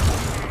him.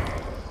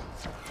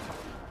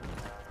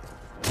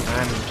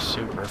 I'm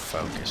super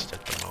focused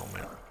at the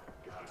moment.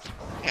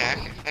 Yeah,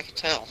 I can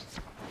tell.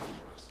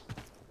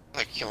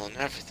 Like killing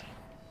everything.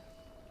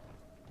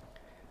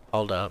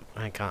 Hold up,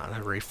 I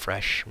gotta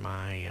refresh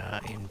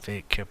my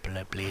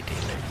invisibility.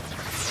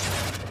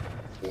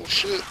 Oh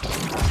shit.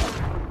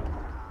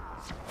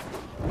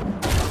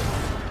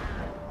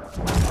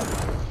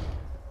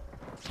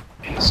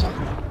 Asshole.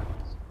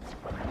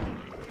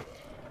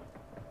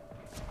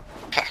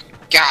 Ha,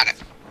 got him.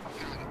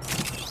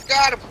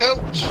 Got him,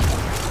 coach.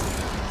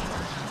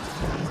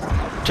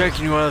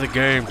 Taking you out of the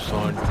game,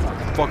 son.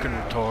 Fucking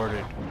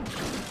retarded.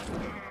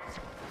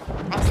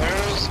 Oh,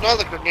 there's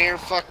another grenadier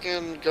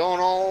fucking going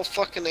all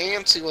fucking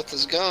antsy with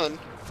his gun.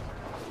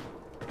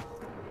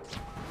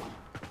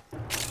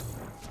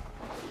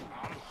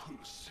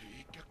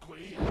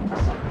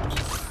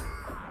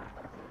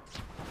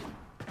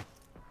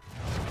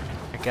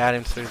 I got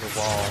him through the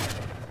wall.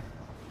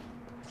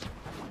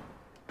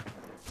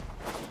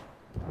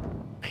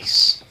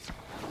 Nice.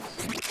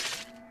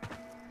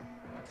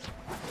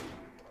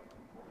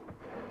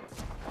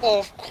 Well,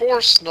 of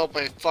course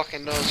nobody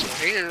fucking knows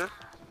we're here.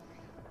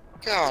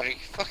 God, you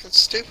fucking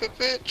stupid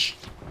bitch.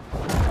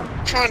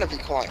 I'm trying to be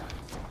quiet.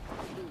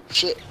 Ooh,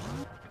 shit.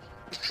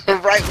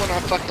 Right when I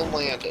fucking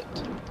landed.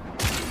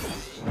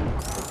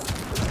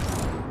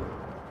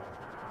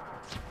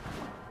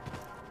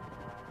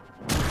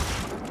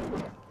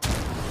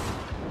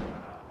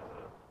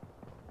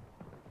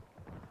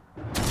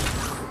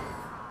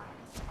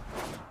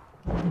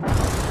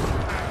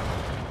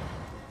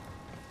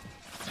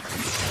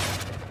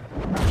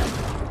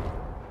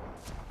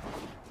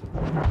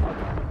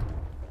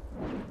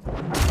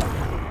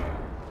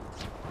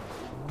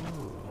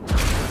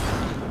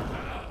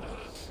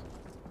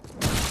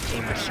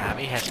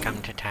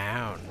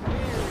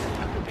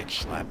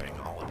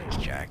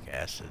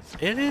 jackasses.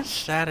 It is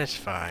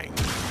satisfying.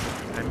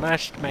 I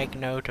must make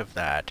note of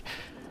that.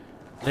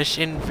 This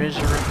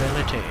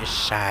invisibility is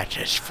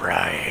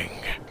satisfying.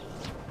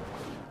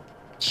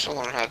 Should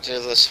learn how to do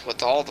this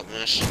with all the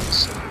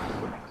missions.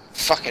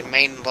 Fucking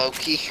main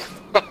Loki.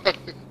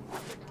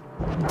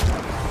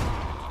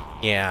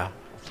 Yeah.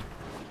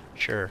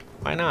 Sure.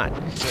 Why not?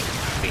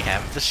 We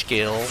have the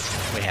skill,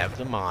 we have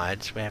the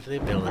mods, we have the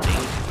ability.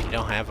 If you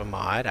don't have a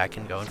mod, I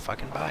can go and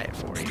fucking buy it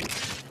for you.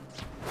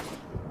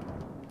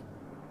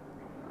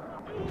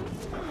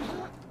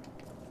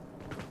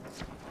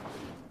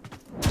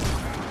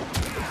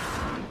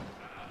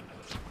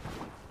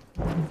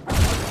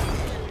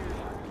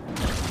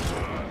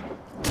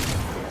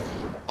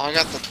 I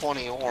got the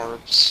 20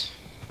 orbs.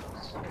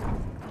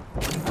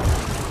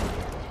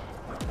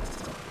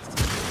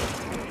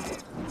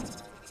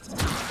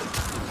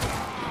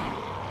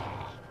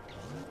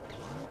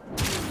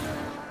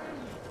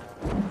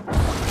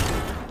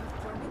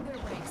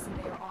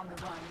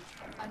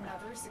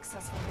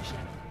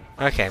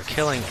 Okay, I'm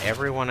killing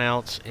everyone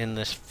else in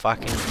this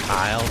fucking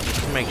tile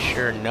just to make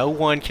sure no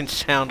one can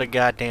sound a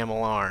goddamn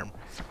alarm.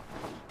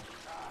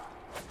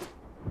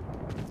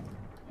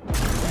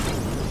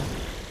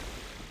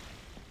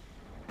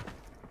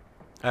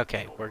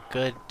 Okay, we're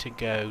good to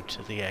go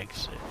to the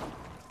exit.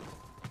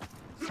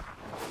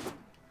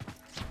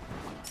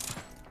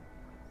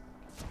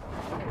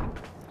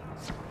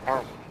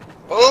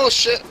 Oh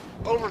shit!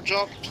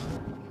 Overjumped.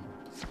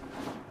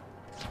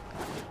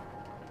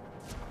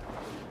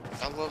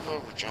 I love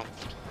overjumping.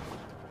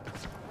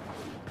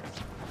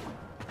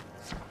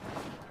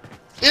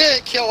 You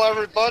didn't kill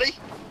everybody.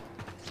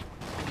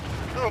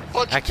 There were a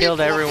bunch I of killed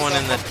people everyone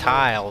in the fucking-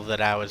 tile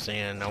that I was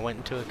in. I went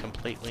into a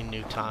completely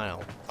new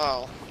tile.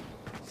 Oh.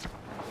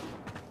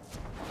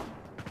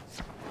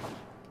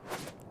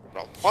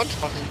 A bunch of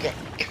fucking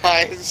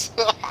guys.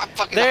 I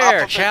fucking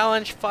There! hop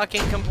Challenge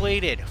fucking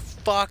completed.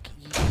 Fuck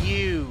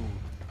you,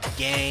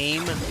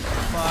 game.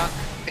 Fuck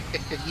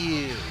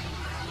you.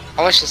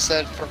 I wish it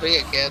said for me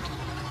again.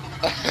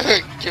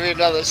 Give me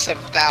another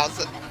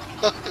 7,000.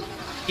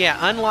 Yeah,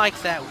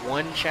 unlike that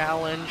one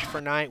challenge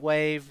for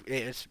Nightwave,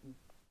 it's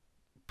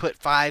put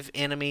 5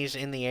 enemies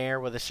in the air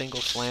with a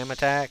single slam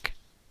attack.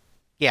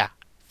 Yeah,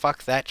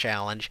 fuck that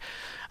challenge.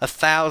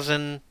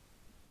 1,000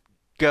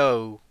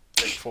 go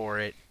for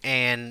it,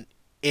 and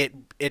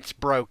it's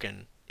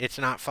broken. It's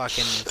not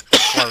fucking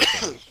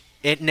working.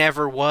 It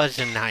never was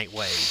in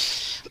Nightwave.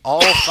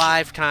 All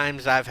 5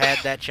 times I've had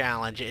that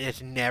challenge,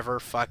 it's never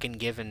fucking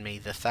given me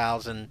the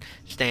 1,000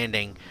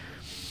 standing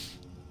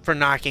for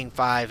knocking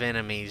 5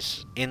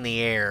 enemies in the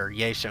air,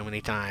 yay so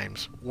many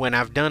times. When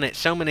I've done it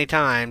so many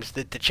times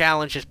that the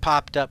challenge has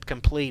popped up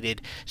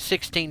completed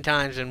 16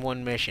 times in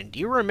one mission. Do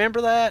you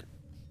remember that?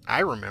 I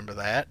remember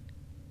that.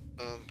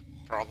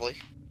 Probably.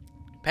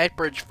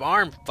 Petbridge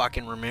Farm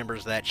fucking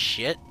remembers that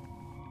shit.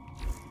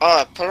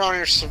 Put on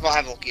your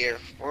survival gear.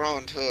 We're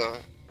on to a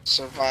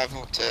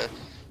survival to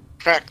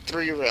crack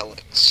 3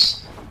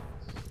 relics.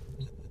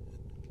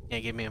 Yeah,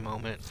 give me a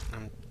moment.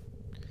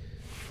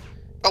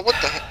 Oh, what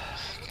the heck?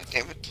 God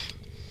damn it.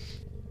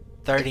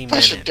 30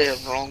 Push minutes. the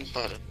damn wrong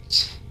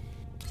buttons.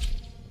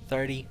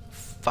 30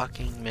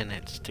 fucking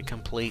minutes to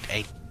complete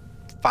a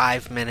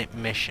 5-minute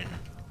mission.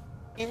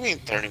 What do you mean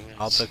 30 minutes?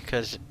 All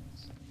because...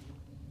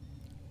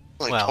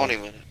 Like well, 20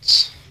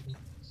 minutes.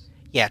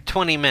 Yeah,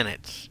 20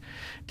 minutes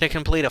to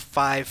complete a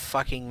 5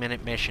 fucking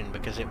minute mission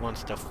because it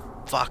wants to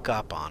fuck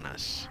up on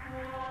us.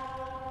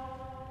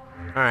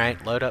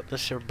 Alright, load up the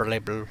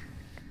survival.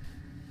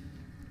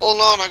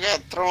 Hold on, I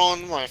gotta throw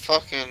on my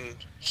fucking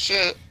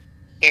shit.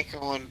 Can't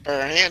go in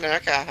bare-handed, I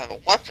gotta have a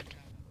weapon.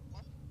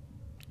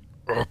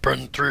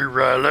 Open 3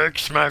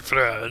 relics, my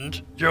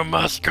friend. You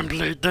must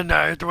complete the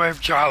Nightwave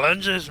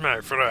challenges,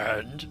 my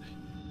friend.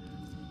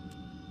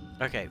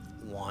 Okay,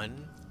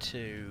 1,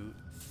 2,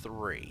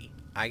 3.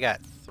 I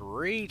got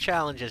 3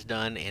 challenges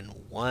done in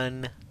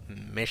 1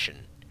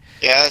 mission.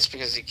 Yeah, that's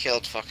because he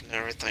killed fucking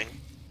everything.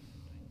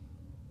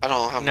 I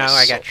don't have No, my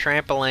I got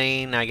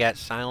trampoline, I got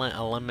silent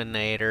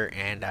eliminator,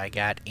 and I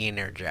got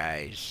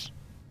energize.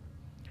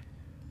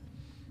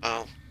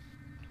 Oh.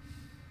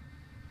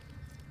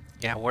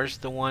 Yeah, where's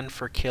the one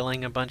for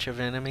killing a bunch of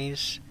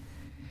enemies?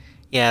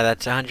 Yeah,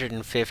 that's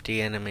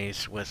 150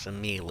 enemies with a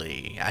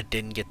melee. I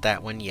didn't get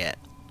that one yet.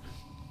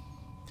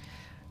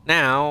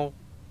 Now,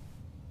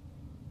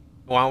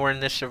 while we're in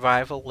this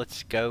survival,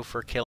 let's go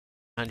for killing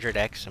 100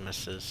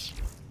 Eximuses.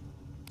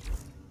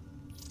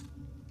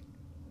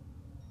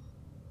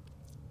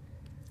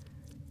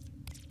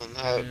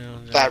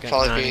 And that'd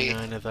probably be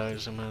 99 of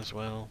those in as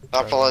well.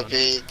 that'd probably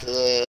be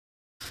the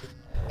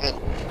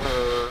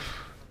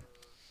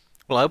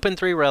We'll open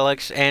 3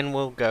 relics and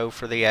we'll go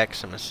for the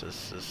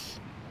Eximuses.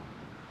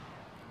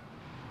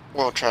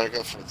 we'll try to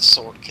go for the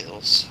sword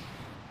kills.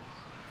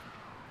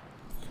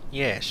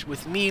 Yes,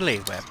 with melee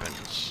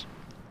weapons.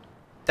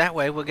 That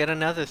way we'll get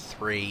another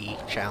 3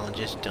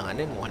 challenges done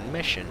in 1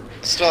 mission.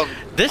 Still,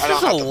 This I don't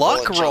is a have the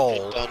luck bullet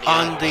roll jumping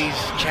done on yet.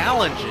 these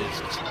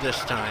challenges this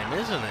time,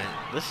 isn't it?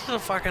 This is a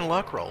fucking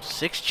luck roll.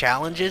 6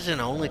 challenges and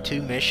only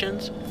 2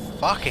 missions?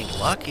 fucking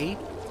lucky.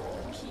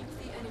 Keep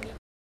the enemy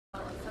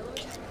while a fellow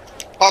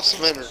attacker Pop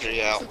some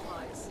energy out.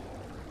 supplies.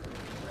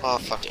 Oh,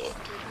 fuck it.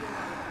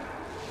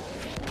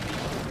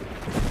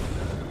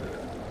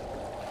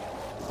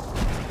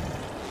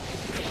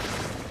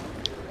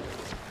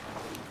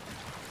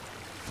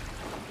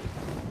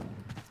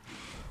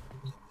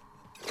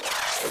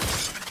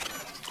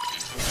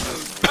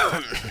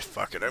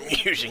 Fuck it, I'm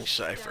using Down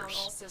ciphers.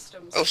 all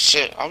systems. Oh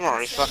shit, I'm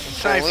already fucking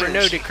full Cipher, no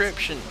energy.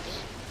 decryption.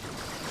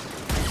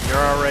 You're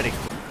already.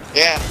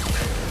 Yeah.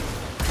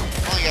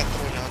 Only got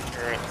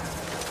 300.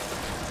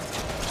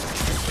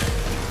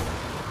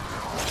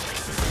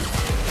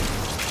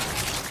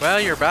 Well,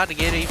 you're about to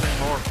get even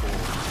more full.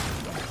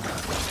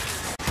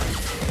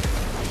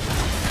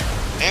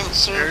 Damn it,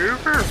 sir.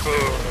 Super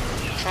full.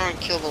 Try and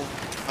kill the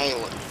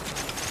melee.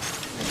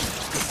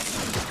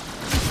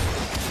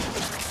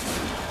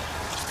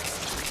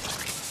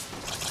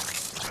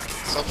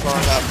 So far I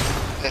got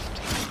 50.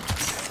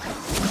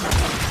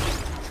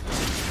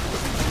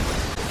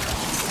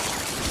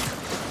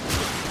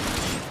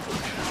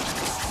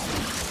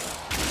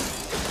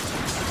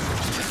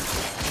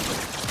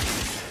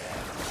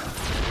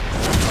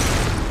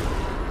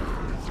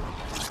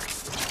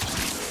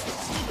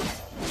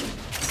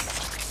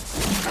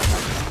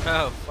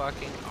 Oh,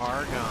 fucking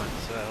argon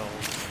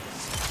cells.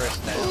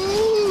 Crystal.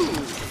 Ooh!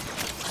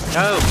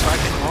 No,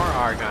 fucking more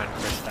argon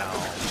crystal.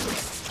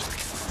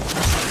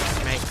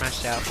 Make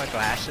myself a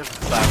glass of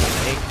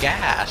bubbly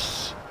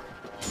gas.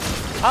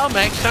 I'll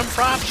make some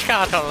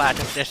frostcottle out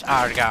of this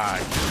argon.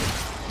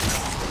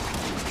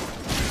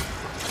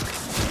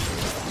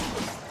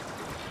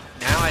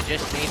 Now I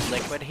just need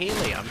liquid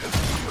helium. I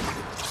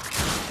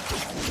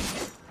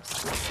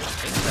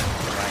think that's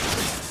the right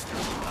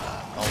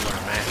molar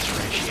mass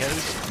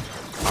ratios.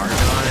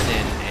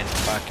 Argon and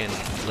fucking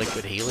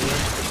liquid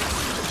helium.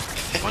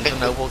 One's a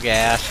noble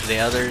gas, the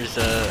other's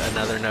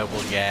another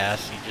noble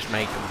gas. You just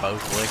make them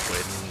both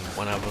liquid, and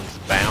one of them's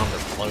bound to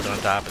float on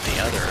top of the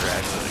other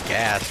as a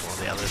gas, while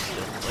the other's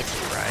still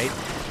liquid, right?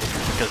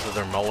 Because of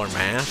their molar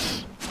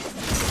mass.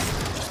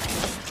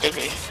 Could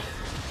be.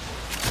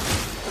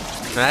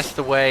 And that's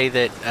the way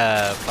that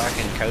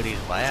fucking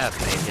Cody's lab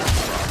made his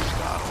frost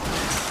bottle.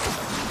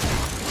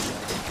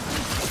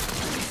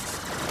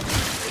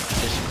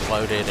 Just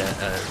floated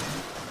a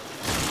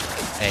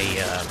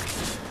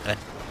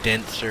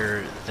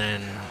denser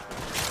than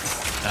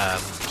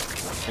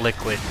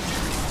liquid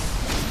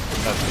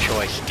of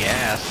choice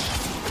gas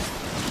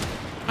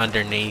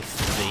underneath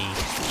the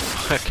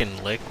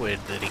fucking liquid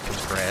that he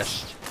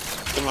compressed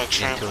Get my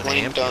into an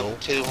trampoline done ampule.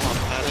 too while I'm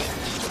at it.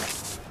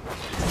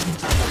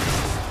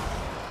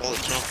 Holy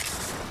jump.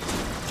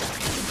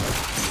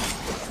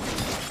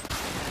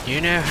 You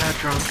know how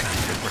drunk I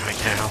am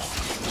right now.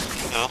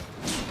 No?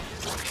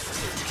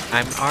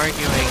 I'm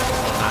arguing,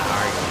 well not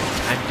arguing,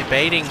 I'm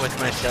debating with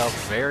myself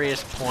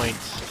various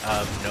points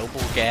of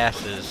noble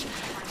gases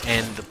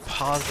and the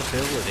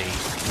possibility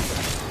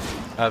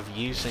of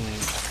using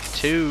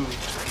two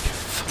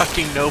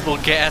fucking noble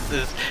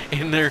gases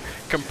in their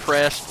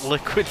compressed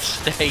liquid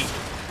state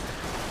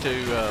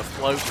to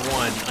float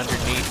one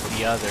underneath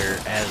the other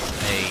as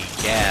a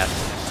gas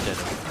instead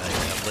of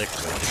a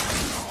liquid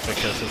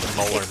because of the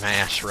molar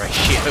mass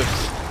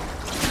ratios.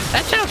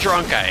 That's how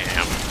drunk I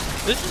am.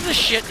 This is the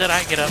shit that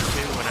I get up to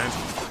when I'm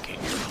fucking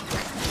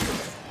drunk.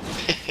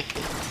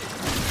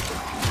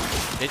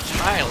 It's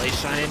highly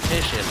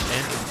scientific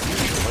and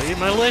usually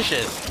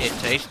malicious. It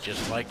tastes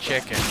just like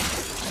chicken.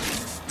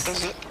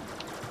 Does it?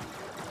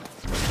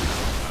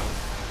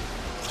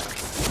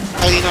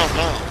 How do you not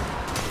know?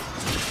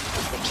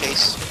 What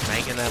taste?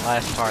 Making that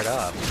last part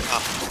up.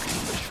 Oh.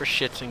 Just for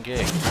shits and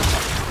gigs.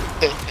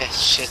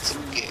 Shits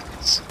and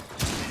gigs.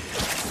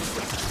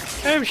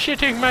 I'm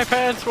shitting my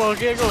pants while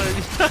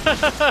giggling.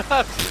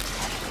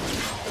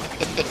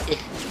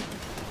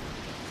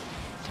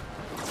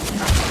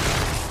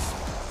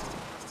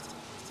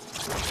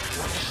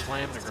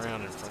 Slam the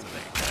ground in front of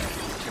that guy.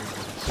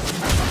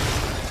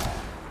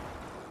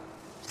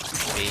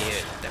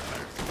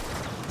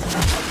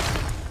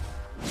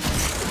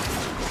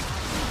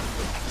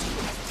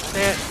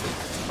 Yeah,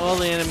 all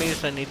the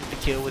enemies I needed to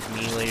kill with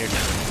melee are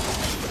done.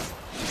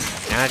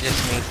 Now I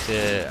just need to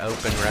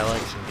open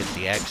relics and get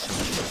the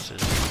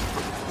exorcises.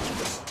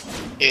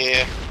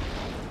 Yeah.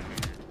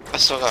 I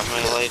still got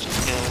melee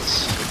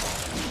kills.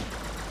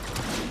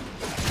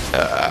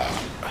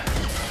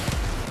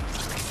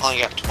 Only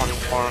got 20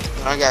 more.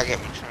 I gotta get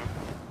my tram.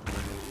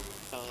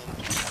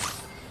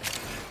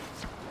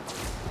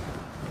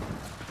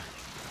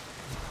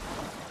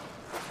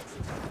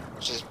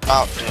 Which is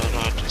about done.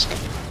 I just got.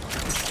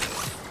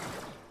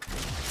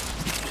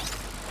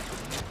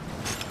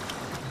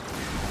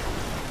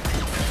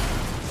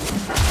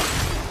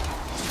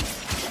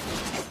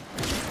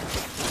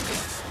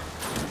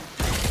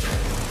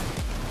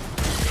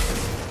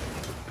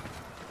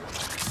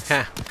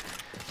 Huh.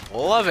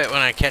 Love it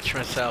when I catch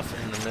myself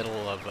in the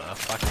middle of a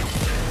fucking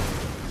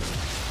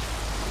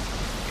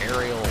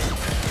aerial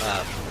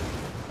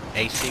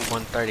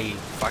AC-130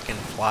 fucking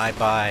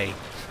flyby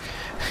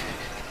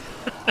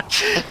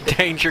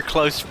danger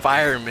close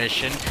fire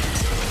mission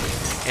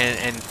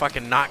and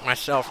fucking knock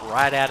myself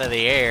right out of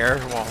the air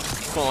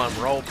while I'm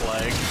role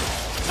playing.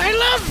 I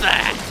love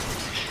that!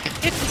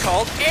 It's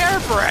called air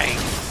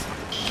brakes!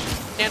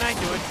 And I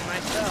do it to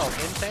myself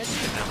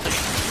intentionally.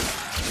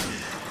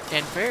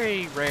 And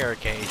very rare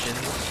occasions,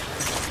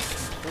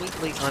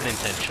 completely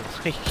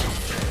unintentionally.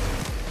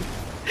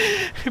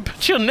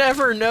 But you'll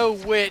never know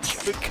which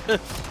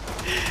because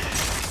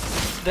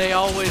they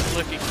always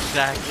look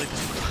exactly the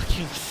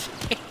fucking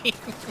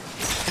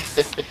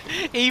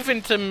same.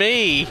 Even to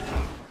me.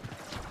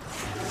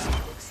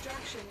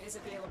 Extraction is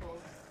available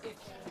if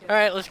needed.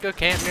 Alright, let's go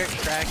camp near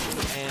extraction,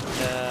 and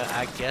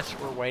I guess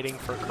we're waiting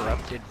for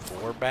corrupted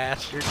 4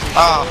 bastards to show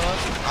up.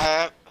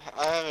 I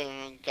haven't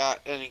even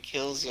got any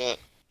kills yet.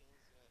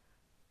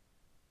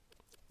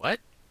 What?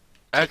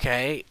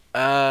 Okay,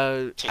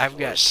 I've got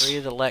Worse. 3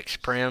 of the Lex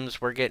Prims,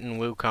 we're getting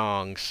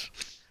Wukongs.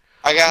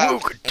 I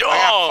got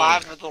Wukong!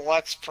 5 of the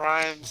Lex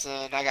Primes,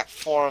 and I got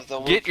 4 of the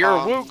Wukong. Get your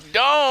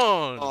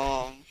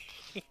Wukong!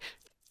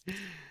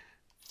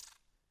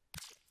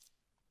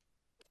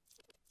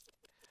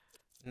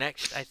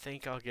 Next, I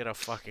think I'll get a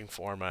fucking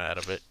forma out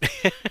of it.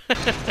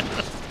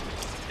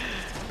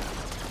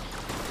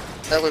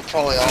 That we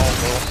probably all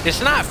will.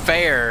 It's not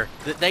fair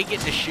that they get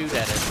to shoot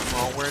at us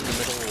while we're in the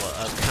middle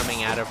of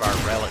coming out of our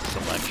relic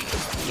selection.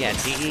 Yeah,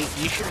 DE,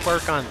 you should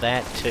work on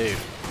that too.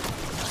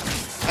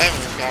 I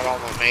haven't even got all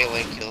my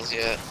melee kills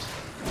yet.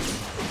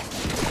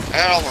 I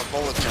got all my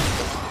bullet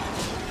jumping.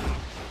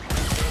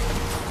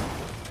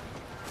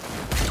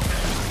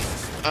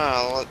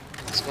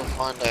 Let's go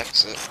find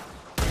exit.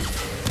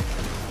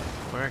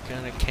 We're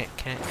gonna camp.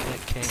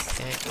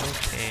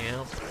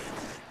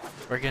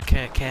 We're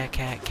gonna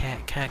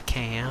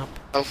camp.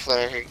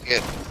 Hopefully I can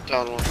get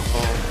done with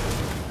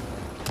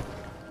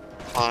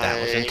That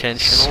was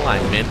intentional.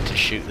 I meant to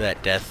shoot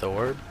that death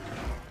orb.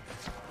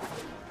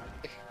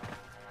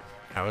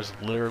 I was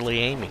literally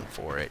aiming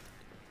for it.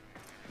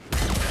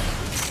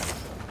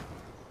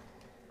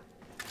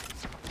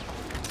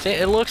 See,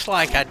 it looks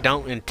like I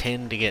don't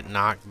intend to get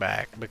knocked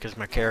back because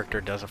my character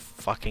does a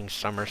fucking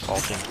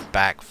somersaulting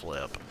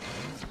backflip.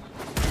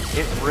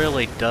 It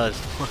really does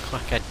look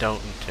like I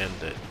don't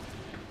intend it.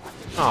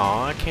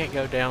 Aw, I can't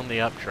go down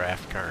the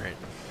updraft current.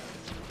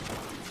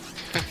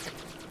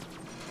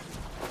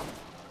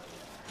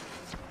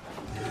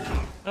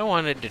 I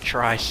wanted to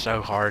try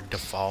so hard to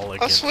fall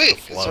against the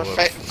flow of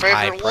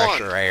high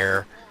pressure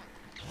air.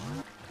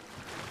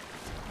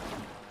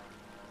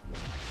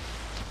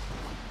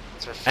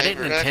 I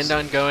didn't intend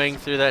on going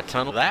through that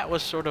tunnel. That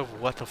was sort of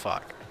what the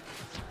fuck.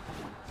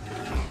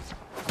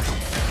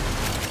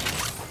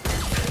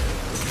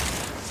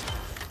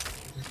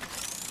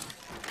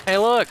 Hey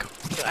look,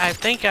 I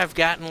think I've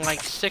gotten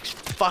like 6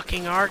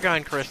 fucking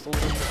argon crystals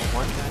in this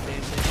one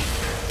goddamn mission.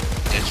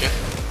 Did you?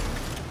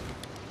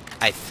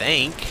 I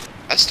think.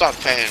 I stopped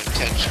paying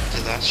attention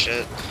to that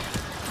shit.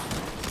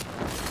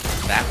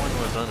 That one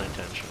was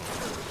unintentional.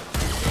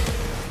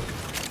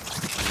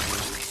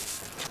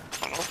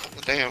 I'll open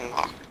the damn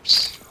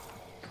lockers.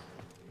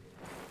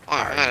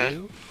 Are Alright.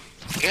 you?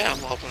 Yeah,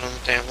 I'm opening the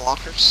damn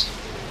lockers.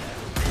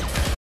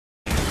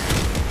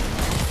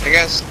 I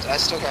guess I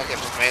still gotta get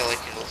my melee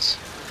kills.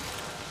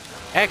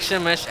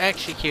 Eximus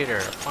Executor.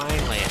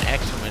 Finally, an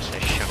Eximus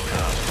has shown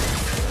up.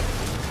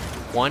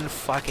 One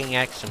fucking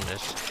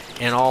Eximus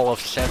in all of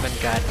 7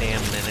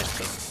 goddamn minutes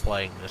of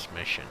playing this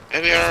mission.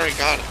 Maybe I already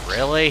got it.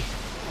 Really?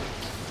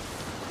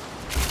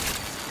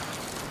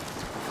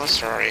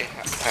 Must already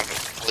have it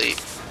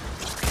complete.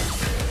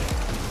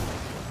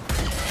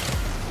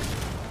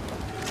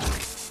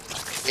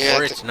 Yeah,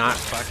 Or it's not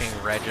fucking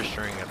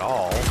registering at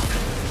all.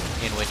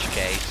 In which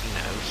case, you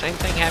know, same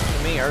thing happened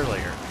to me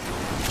earlier.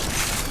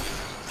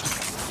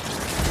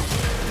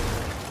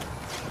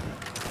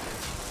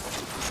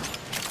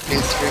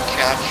 need 3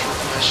 capture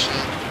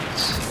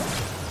missions.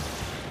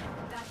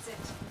 That's it.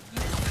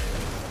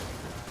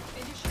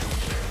 Finish your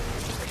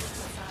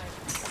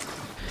mission.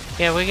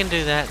 Yeah, we can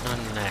do that on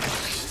the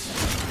next.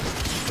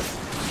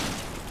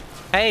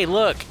 Hey,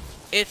 look!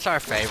 It's our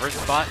favorite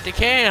spot to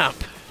camp!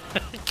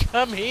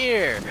 Come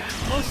here!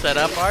 We'll set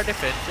up our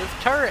defensive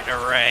turret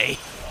array!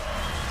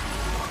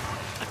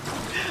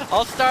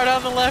 I'll start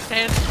on the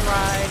left-hand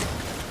side.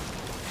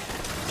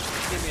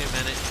 Give me a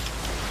minute.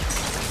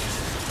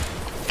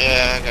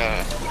 Yeah, I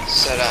gotta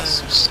set out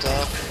some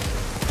stuff.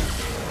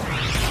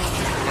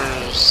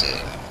 Where's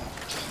it?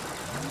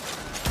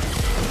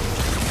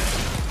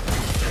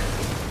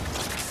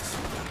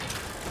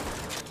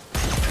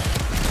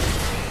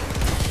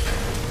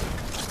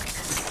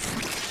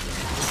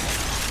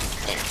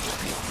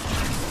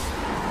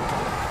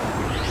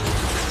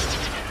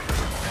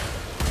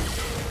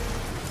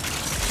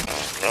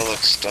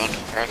 Relic's done,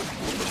 right?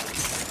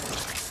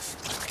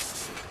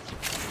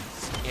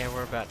 Yeah,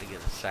 we're about to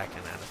get the second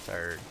out of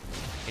third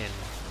in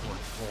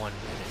 1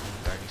 minute and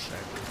 30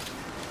 seconds.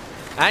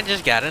 I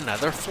just got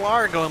another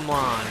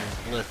Flarglamon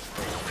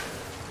listed.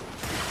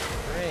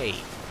 Great.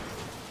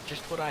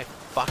 Just what I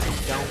fucking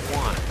don't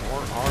want, or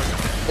are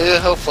not. Yeah,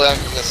 hopefully I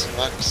can get some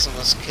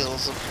Maximus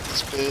kills up with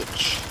this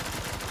bitch.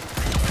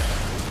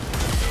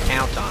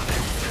 Count on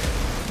it.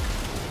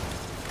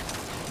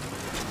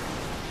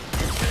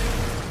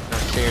 No,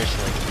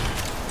 seriously.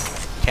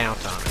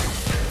 Count on it.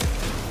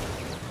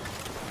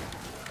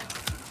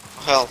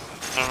 Hell,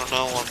 I don't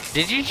know one.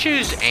 Did you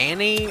choose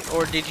Annie,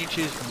 or did you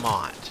choose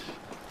Mott?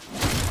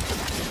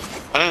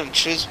 I didn't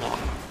choose one.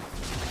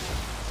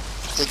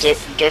 It's a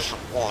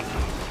different one.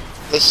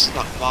 This is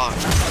not mine.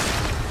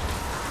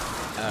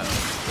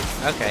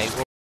 Oh. Okay,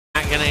 well,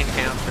 we're not gonna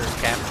encounter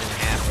Captain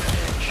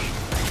Half-Bitch.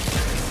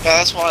 Yeah,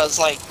 that's why I was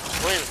like,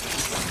 wait a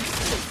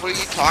minute. What are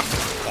you talking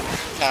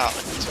about?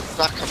 I'm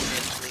not coming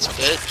into this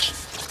bitch.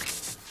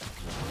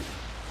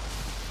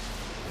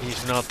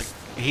 He's not the...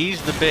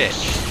 He's the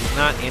bitch. He's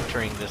not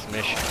entering this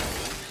mission.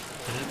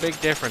 There's a big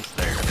difference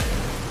there.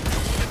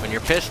 When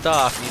you're pissed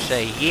off, you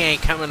say, he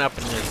ain't coming up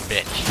in this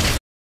bitch.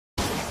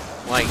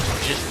 Like,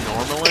 just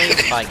normally,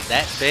 like,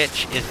 that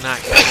bitch is not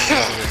coming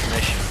into this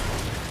mission.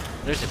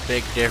 There's a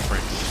big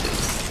difference.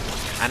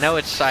 I know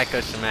it's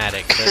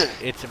psychosomatic, but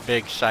it's a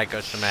big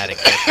psychosomatic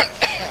difference.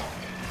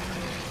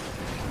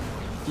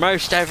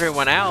 Most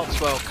everyone else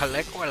will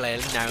colloquially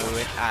know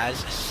it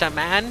as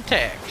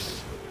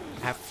semantics.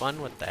 Have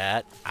fun with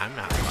that. I'm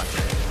not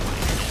fucking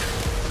explaining it.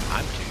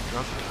 I'm too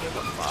drunk to give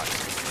a fuck.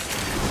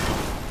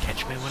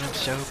 Catch me when I'm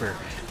sober.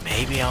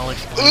 Maybe I'll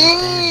explain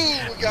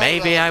it then.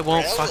 Maybe I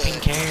won't fucking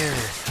care.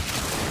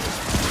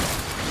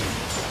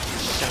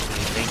 So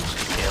many things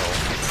to kill.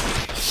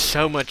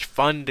 So much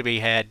fun to be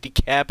had.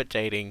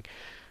 Decapitating.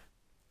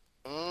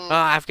 Oh,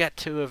 I've got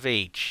 2 of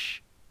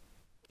each.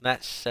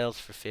 That sells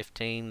for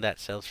 15. That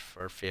sells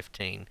for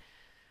 15.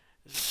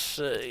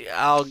 So,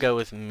 I'll go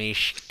with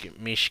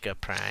Mishka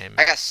Prime.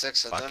 I got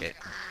 6 of them. Fuck it.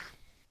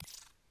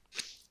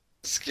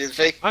 Excuse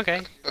me?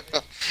 Okay.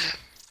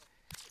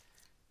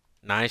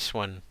 Nice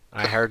one.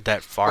 I heard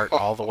that fart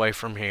all the way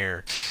from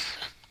here.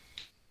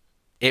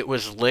 It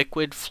was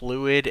liquid,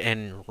 fluid,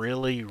 and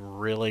really,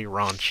 really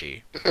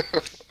raunchy.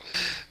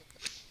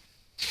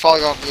 It's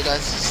probably gonna be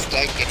nice and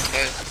stinking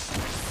too.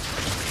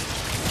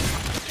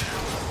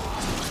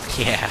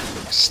 Yeah.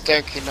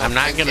 Stinking. I'm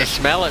not gonna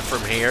smell it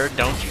from here.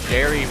 Don't you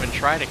dare even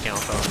try to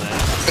count on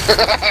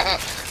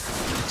that.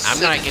 I'm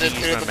not gonna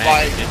use my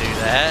magic to do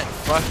that.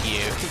 Fuck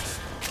you.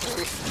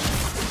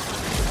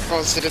 I'm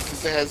gonna sit up in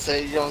bed and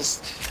say you're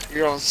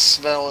gonna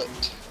smell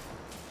it.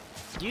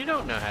 You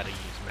don't know how to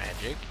use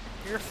magic.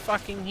 You're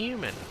fucking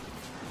human.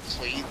 That's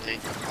what you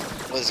think.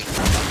 Wizard.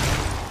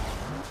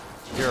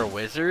 You're a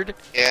wizard?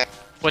 Yeah.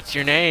 What's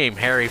your name,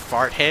 Harry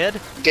Farthead?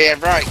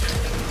 Damn right.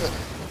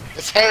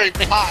 It's Harry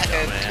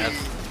Pothead.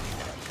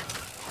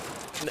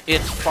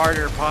 It's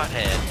Farter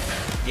Pothead.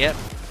 Yep.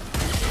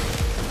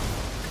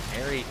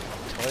 Harry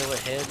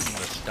Toilet Head and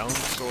the Stone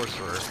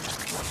Sorcerer.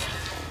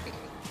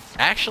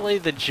 Actually,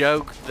 the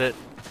joke that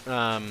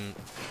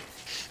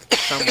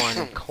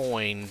someone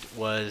coined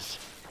was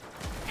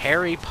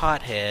Harry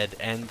Pothead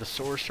and the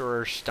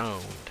Sorcerer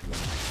Stoned.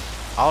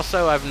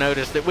 Also, I've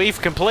noticed that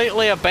we've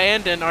completely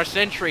abandoned our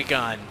sentry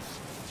guns.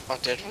 Oh,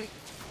 did we?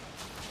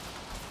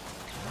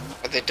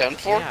 Are they done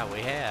for? Yeah, we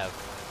have.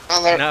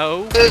 Oh,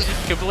 no, we just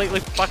completely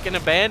fucking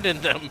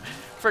abandoned them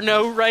for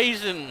no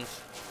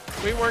raisins.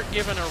 We weren't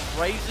given a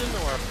raisin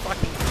or a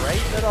fucking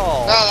grape at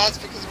all. No, that's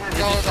because we're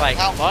going just like,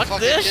 out fuck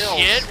fucking this kills.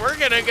 shit, we're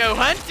gonna go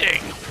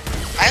hunting.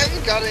 I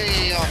haven't got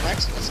any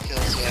Maximus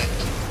kills yet.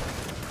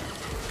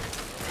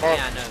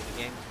 Yeah, I know, the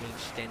game's being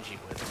stingy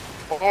with it.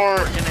 Or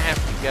We're gonna have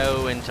to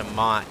go into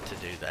Mott to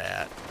do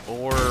that.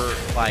 Or,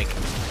 like,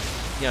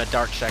 you know,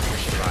 Dark Sector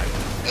Survival.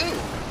 ooh,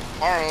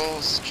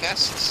 Haro's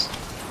chests.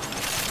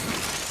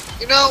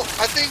 You know,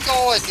 I think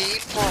all I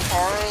need for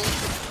Haro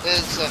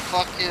is a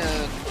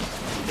fucking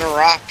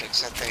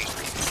neuroptics, I think.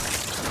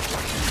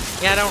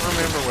 Yeah, I don't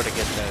remember where to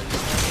get those.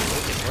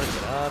 We can look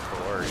it up,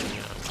 or,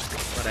 you know,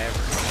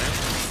 whatever.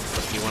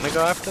 You wanna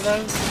go after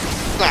those?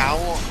 Nah,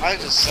 well, I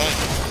just said.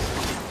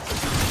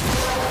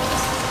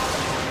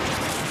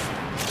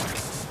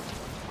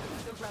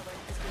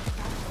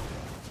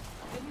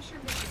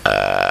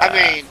 I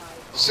mean,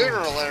 sooner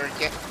or later,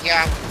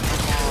 yeah,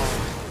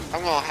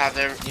 I'm gonna have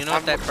every. You know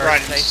what I'm that bird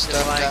writing tasted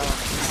stuff like? down.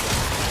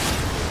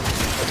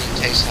 What does it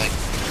taste like?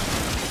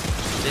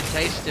 It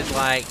tasted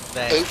like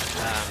that,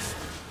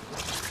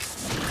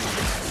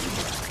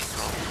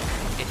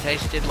 it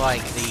tasted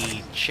like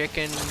the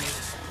chicken,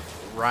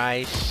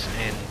 rice,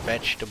 and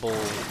vegetable,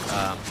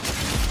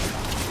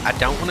 I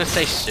don't want to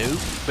say soup,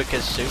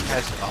 because soup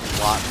has a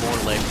lot more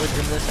liquid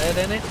than this had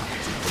in it.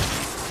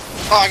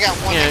 Oh, I got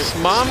one. You know,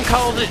 Mom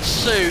called it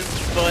soup,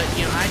 but,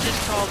 you know, I just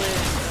called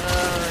it,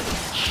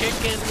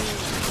 chicken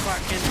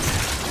fucking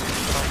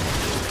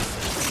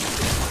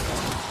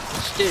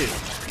stew.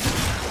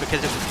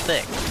 Because it was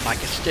thick,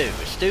 like a stew.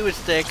 A stew is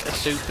thick, a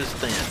soup is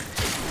thin.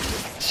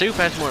 Soup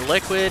has more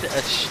liquid,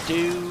 a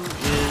stew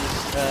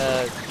is,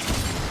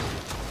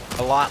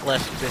 a lot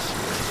less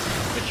viscous,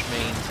 which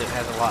means it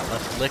has a lot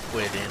less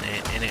liquid in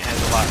it, and it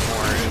has a lot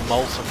more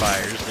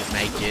emulsifiers that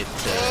make it,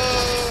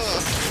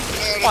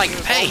 like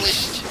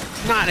paste.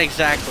 not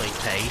exactly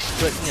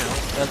paste, but you know,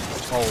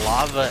 a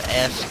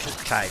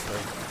lava-esque type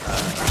of,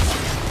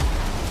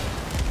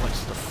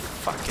 what's the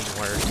fucking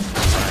word to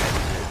describe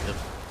the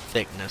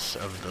thickness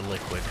of the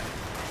liquid?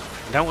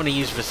 I don't want to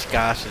use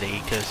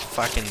viscosity, because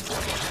fucking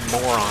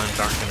morons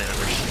aren't going to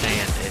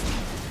understand it.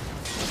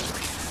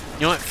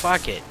 You know what,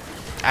 fuck it.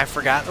 I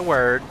forgot the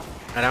word.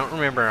 I don't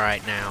remember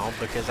right now,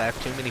 because I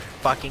have too many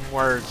fucking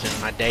words in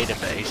my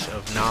database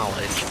of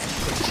knowledge.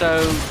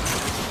 So,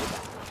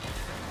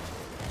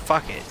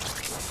 fuck it.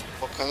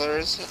 What color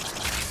is it?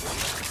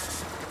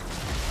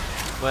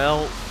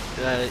 Well,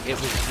 it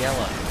was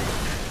yellow,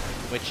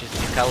 which is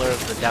the color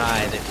of the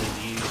dye that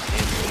was used in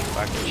the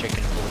fucking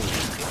chicken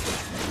bouillon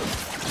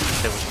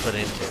that was put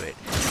into it.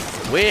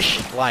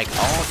 Wish, like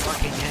all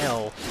fucking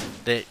hell,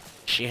 that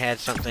she had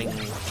something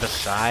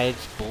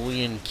besides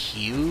bouillon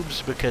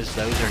cubes, because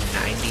those are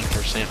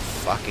 90%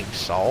 fucking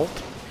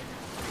salt.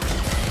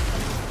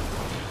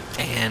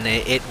 And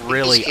it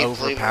really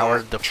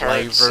overpowered the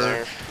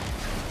flavor.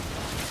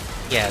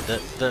 Yeah, the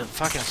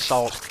fucking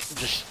salt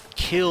just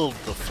killed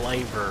the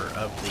flavor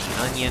of the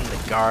onion, the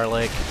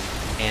garlic,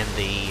 and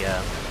the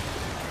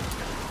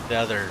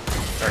other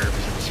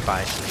herbs and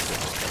spices.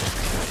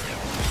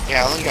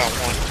 Yeah, I only got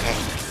one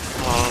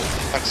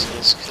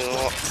Exodus kill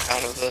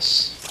out of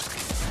this.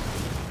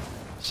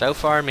 So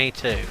far, me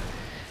too.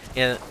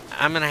 Yeah,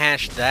 I'm gonna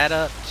hash that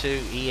up to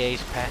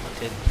EA's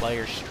patented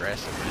player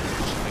stress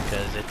events,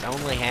 because it's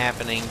only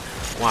happening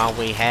while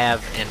we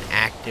have an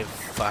active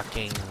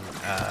fucking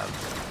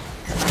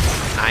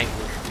night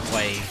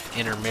wave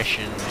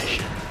intermission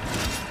mission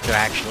to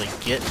actually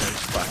get those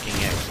fucking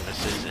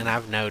Eximuses. And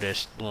I've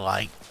noticed,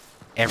 like,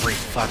 every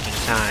fucking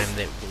time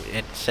that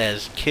it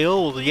says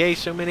kill yay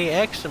so many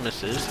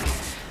Eximuses,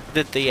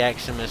 that the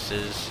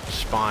Eximuses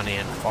spawn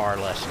in far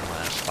less and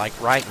less. Like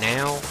right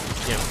now,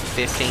 you know,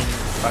 15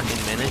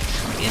 fucking minutes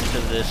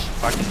into this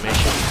fucking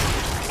mission,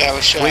 yeah,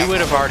 we would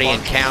have already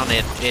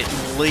encountered at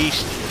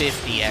least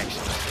 50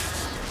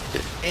 Eximuses.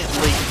 At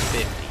least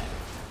 50.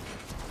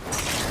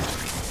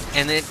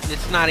 And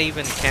it's not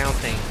even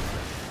counting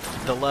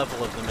the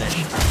level of the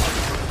mission.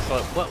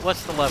 So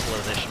what's the level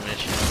of this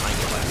mission? Like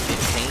what,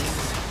 15?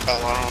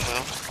 Oh, I don't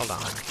know. Hold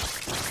on.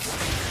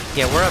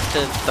 Yeah, we're up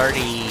to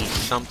 30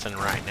 something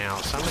right now.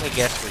 So I'm gonna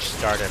guess we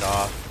started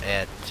off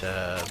at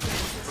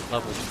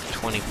level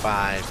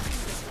 25.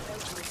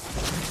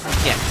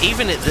 Yeah,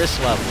 even at this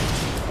level,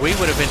 we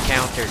would have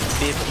encountered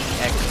 50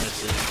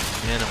 Eximuses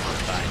minimum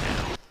by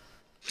now.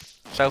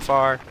 So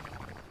far,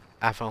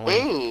 I've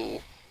only...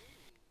 Ooh!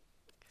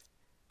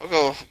 I'll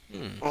go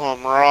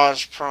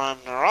Mirage Prime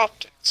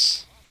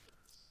Neuroptics.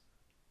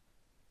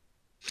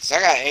 So I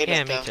got 8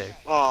 yeah, of them. me too.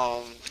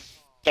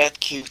 Death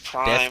Cube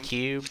Prime. Death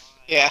Cube?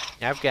 Yeah.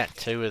 I've got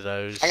 2 of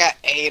those. I got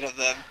 8 of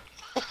them.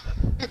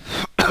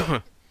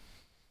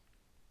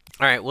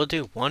 Alright, we'll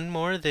do one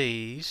more of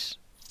these.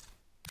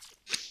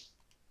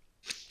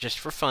 Just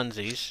for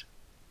funsies.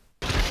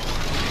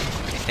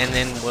 And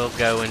then we'll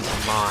go into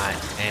mod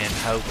and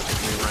hope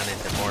that we run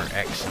into more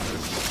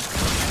Eximus.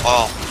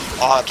 Well,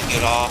 I'll have to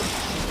get off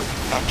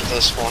after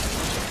this one.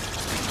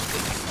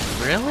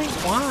 Really?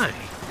 Why?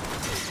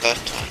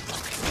 Bedtime.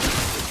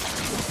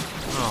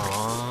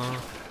 Aww.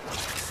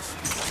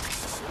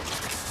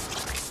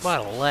 What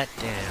a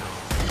letdown.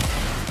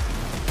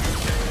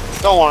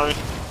 Don't worry.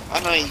 I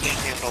know you can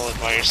handle it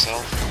by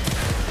yourself.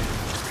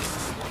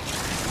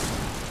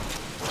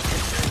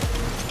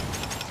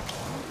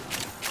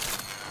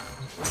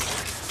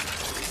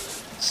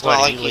 It's What, not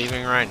are like you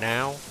leaving right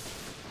now?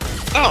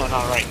 No,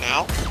 not right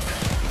now.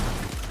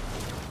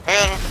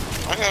 I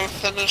gotta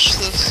finish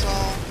this,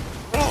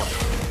 relic.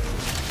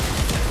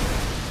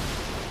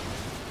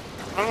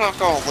 I'm not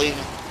gonna leave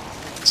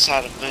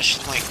inside a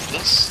mission like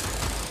this.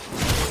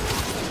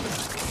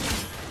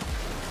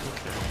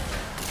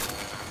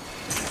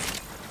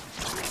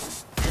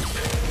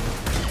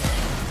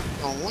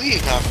 I'll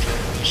leave after a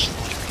mission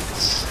like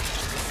this.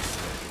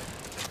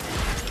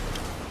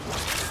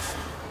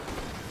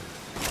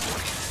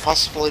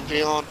 Possibly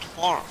be on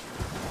tomorrow.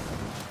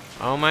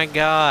 Oh my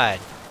god.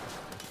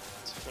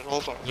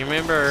 Hold on. You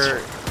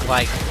remember,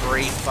 like,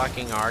 3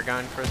 fucking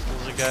argon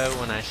crystals ago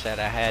when I said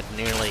I had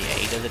nearly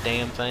 8 of the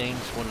damn things?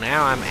 Well,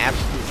 now I'm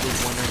absolutely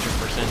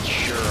 100%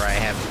 sure I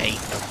have 8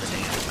 of the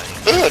damn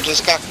things. Ooh, I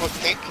just got quick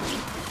thinking.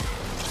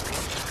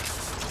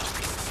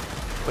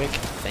 Quick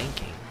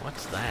thinking?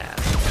 What's that?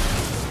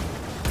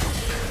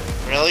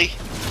 Really?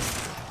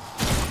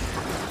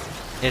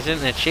 Is it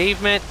an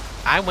achievement?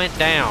 I went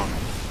down.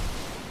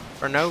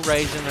 For no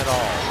reason at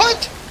all.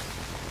 What?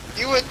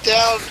 You went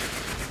down?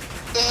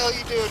 What the hell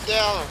you doing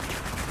down?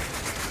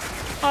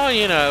 Oh,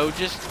 you know,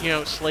 just, you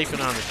know,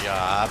 sleeping on the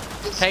job.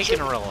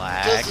 Taking a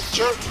relax. Does the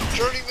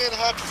journeyman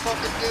have to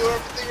fucking do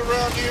everything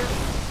around here?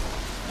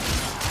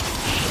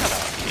 Shut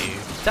up,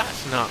 dude.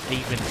 That's not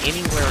even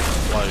anywhere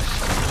close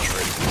to the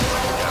truth.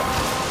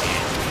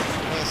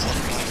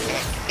 Something like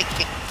that.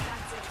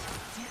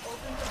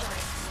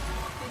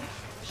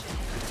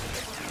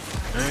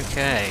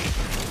 Okay.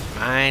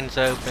 Mine's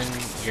open.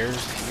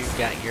 Yours, you've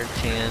got your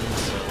 10,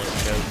 so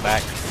let's go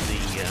back to the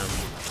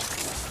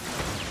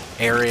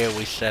area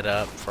we set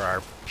up for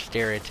our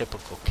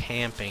stereotypical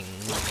camping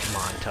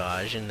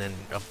montage and then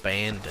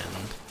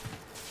abandoned.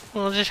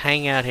 We'll just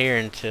hang out here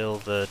until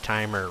the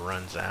timer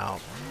runs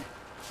out.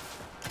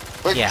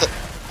 Quick Yeah.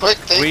 Quick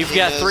thinking We've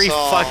got is, 3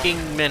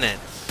 fucking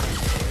minutes.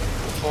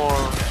 For...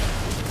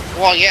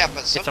 Well, yeah,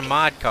 but It's a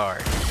mod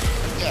card.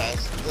 Yeah,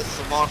 it's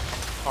a mod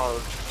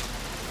card.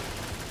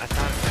 I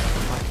thought it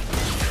was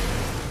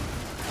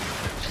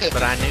fucking...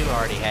 But I knew I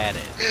already had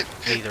it.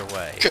 Either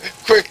way.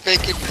 Quick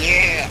thinking,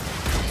 yeah!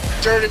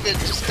 Turn it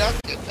into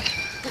Duncan.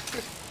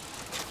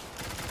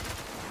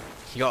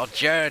 Your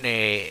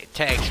journey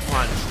takes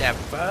one step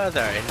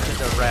further into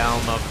the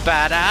realm of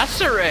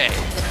badassery.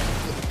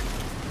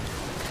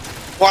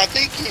 Well, I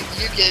think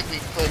you gave me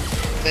quick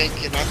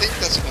thinking. I think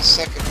that's my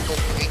second quick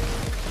thinking.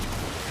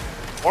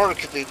 Or it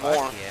could be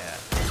more. Yeah.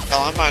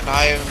 Hell, I might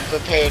not even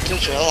been paying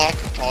attention. Hell, I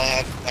could probably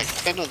have like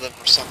 10 of them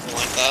or something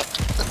like that.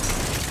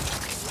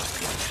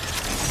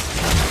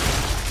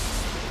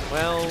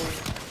 Well,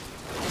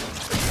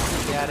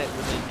 we got it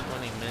within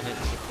 20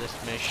 minutes of this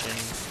mission,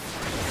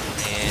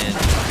 and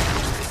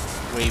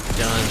we've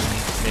done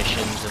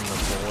missions in the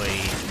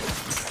void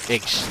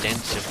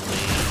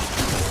extensively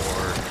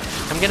for,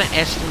 I'm gonna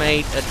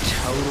estimate a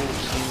total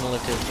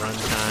cumulative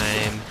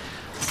runtime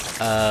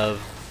of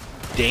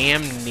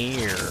damn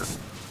near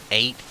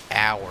 8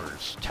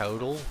 hours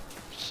total.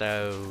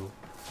 So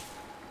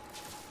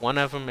one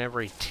of them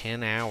every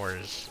 10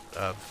 hours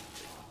of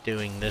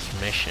doing this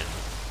mission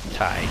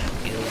type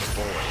in the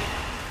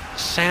void.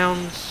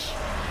 Sounds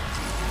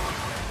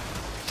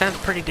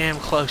pretty damn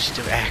close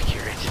to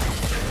accurate.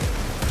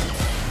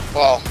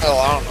 Well, hell,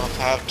 I don't know if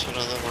I have 10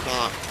 of them or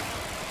not.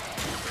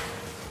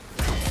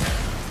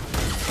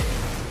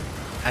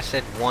 I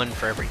said one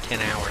for every 10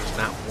 hours,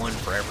 not one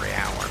for every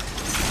hour.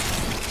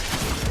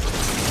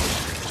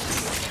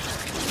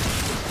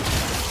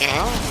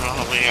 Yeah, I don't know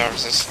how many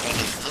hours I spent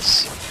in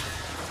this.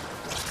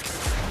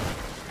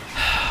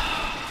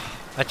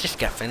 I just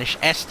got finished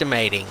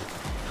estimating.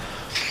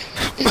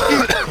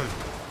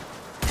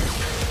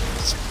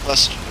 It's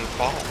busting your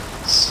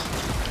balls.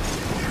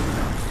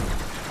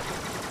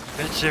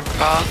 It's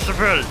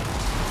impossible.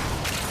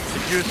 I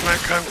use my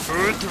kung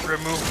fu to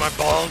remove my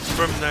balls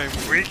from their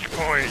weak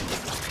point.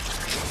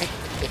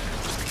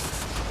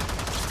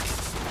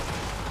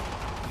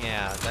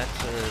 Yeah,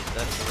 that's a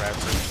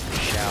reference to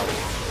Shout.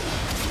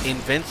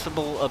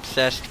 Invincible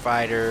Obsessed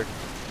Fighter,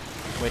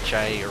 which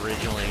I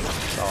originally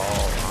saw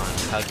on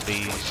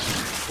Hugby's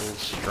full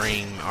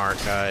stream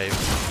archive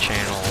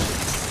channel.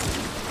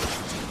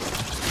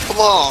 Come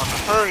on,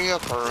 hurry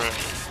up already.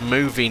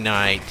 Movie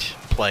night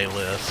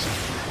playlist.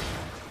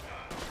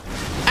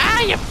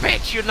 Ah, you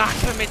bitch, you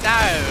knocked me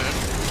down!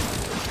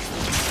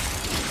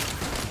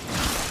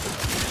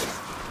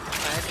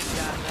 I just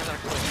got another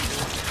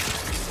question.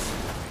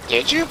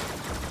 Did you?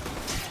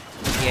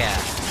 Yeah.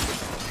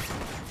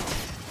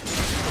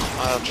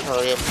 I'll have to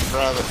hurry up and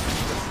grab it.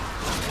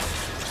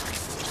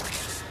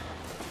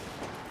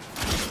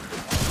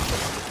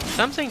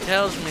 Something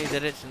tells me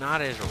that it's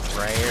not as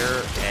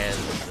rare as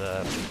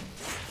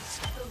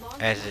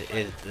it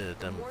is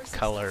the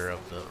color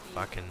of the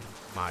fucking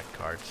mod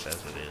card says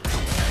it is.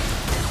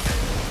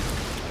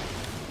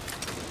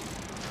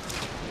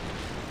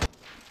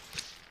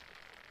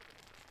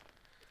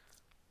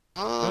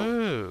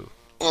 Ooh.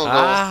 We'll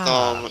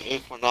go with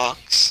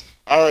Equinox.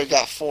 I already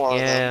got 4 of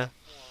them. Yeah.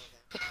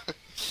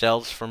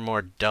 Sells for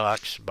more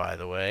ducks, by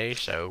the way,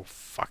 so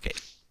fuck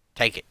it.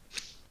 Take it.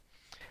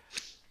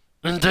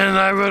 And then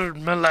I will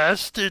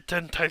molest it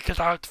and take it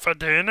out for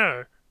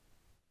dinner.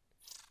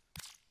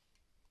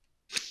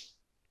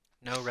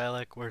 No,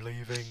 Relic, we're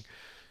leaving.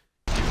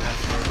 You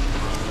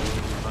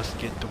have we must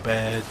get to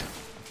bed.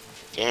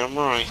 Damn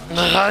right.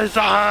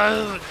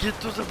 Get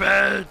to the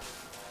bed.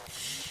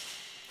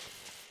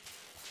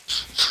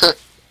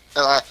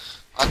 And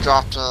I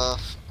dropped the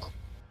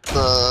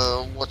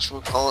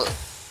whatchamacallit,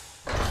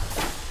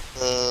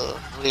 the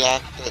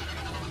reacted.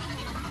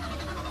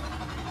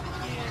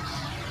 Yes.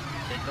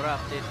 They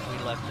dropped it, we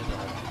left it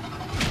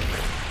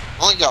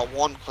up. Only got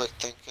 1 quick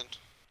thinking.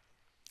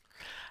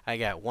 I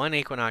got 1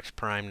 Equinox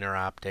Prime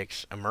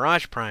Neuroptics, a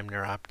Mirage Prime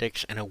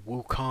Neuroptics, and a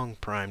Wukong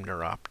Prime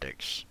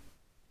Neuroptics.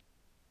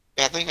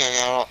 Yeah, I think I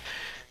got all.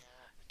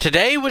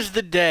 Today was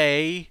the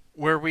day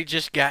where we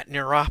just got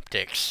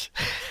Neuroptics.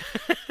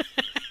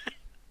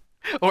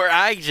 Or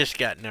I just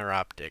got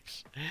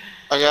Neuroptics.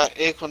 I got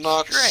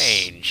Equinox.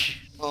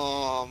 Strange.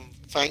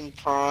 Fang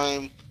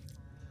Prime,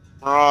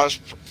 Mirage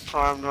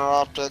Prime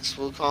Neuroptics,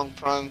 Wukong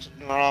Prime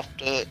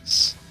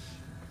Neuroptics,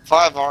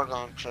 5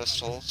 Argon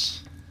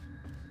Crystals,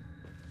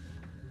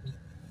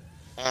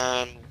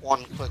 and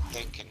 1 quick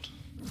thinking.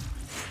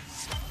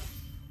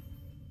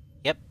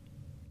 Yep.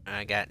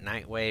 I got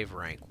Nightwave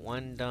rank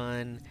 1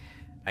 done.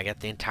 I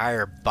got the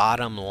entire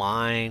bottom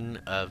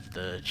line of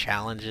the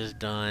challenges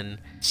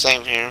done.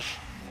 Same here.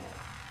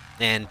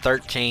 And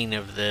 13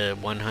 of the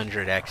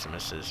 100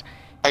 Xmas.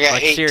 I got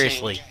like 18.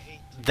 seriously,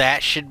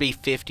 that should be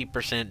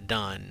 50%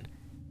 done.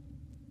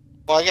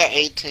 Well, I got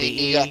 18,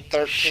 you got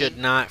 13. should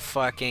not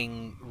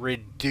fucking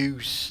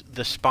reduce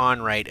the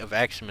spawn rate of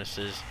Xmas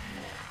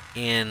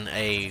in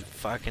a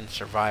fucking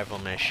survival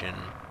mission.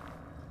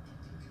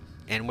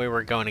 And we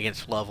were going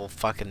against level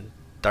fucking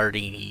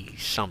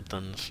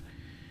 30-somethings.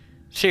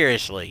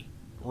 Seriously.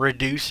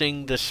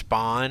 Reducing the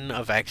spawn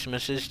of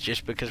Xmas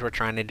just because we're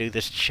trying to do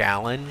this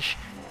challenge?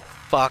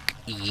 Fuck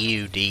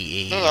you,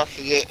 DE.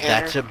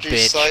 That's a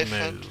bitch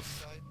move.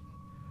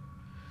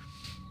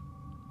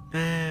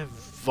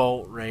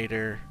 Vault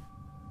Raider.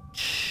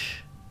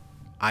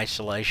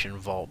 Isolation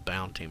Vault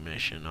Bounty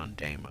Mission on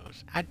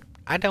Demos.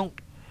 I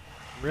don't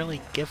really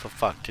give a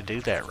fuck to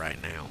do that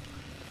right now.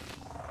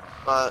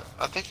 But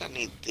I think I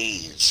need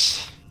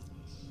these.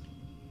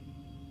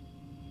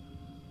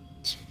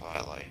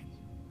 Spotlight.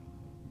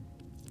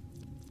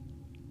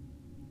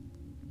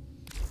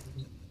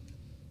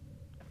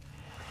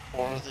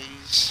 Four of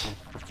these.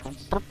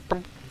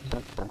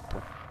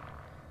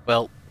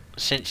 Well,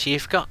 since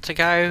you've got to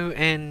go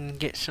and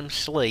get some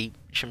sleep,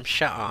 some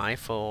shut-eye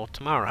for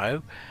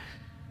tomorrow,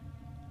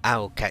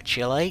 I'll catch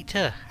you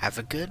later. Have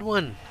a good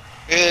one.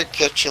 Yeah,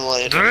 catch you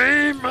later.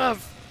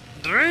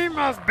 Dream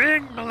of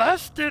being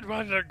molested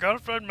when your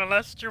girlfriend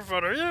molests you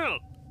for real.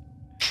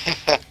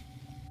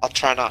 I'll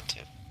try not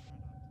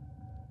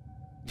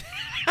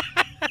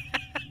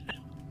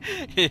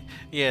to.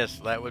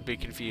 Yes, that would be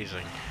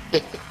confusing.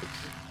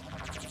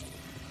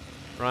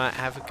 Right,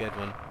 have a good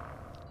one.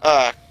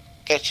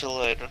 Catch you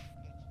later.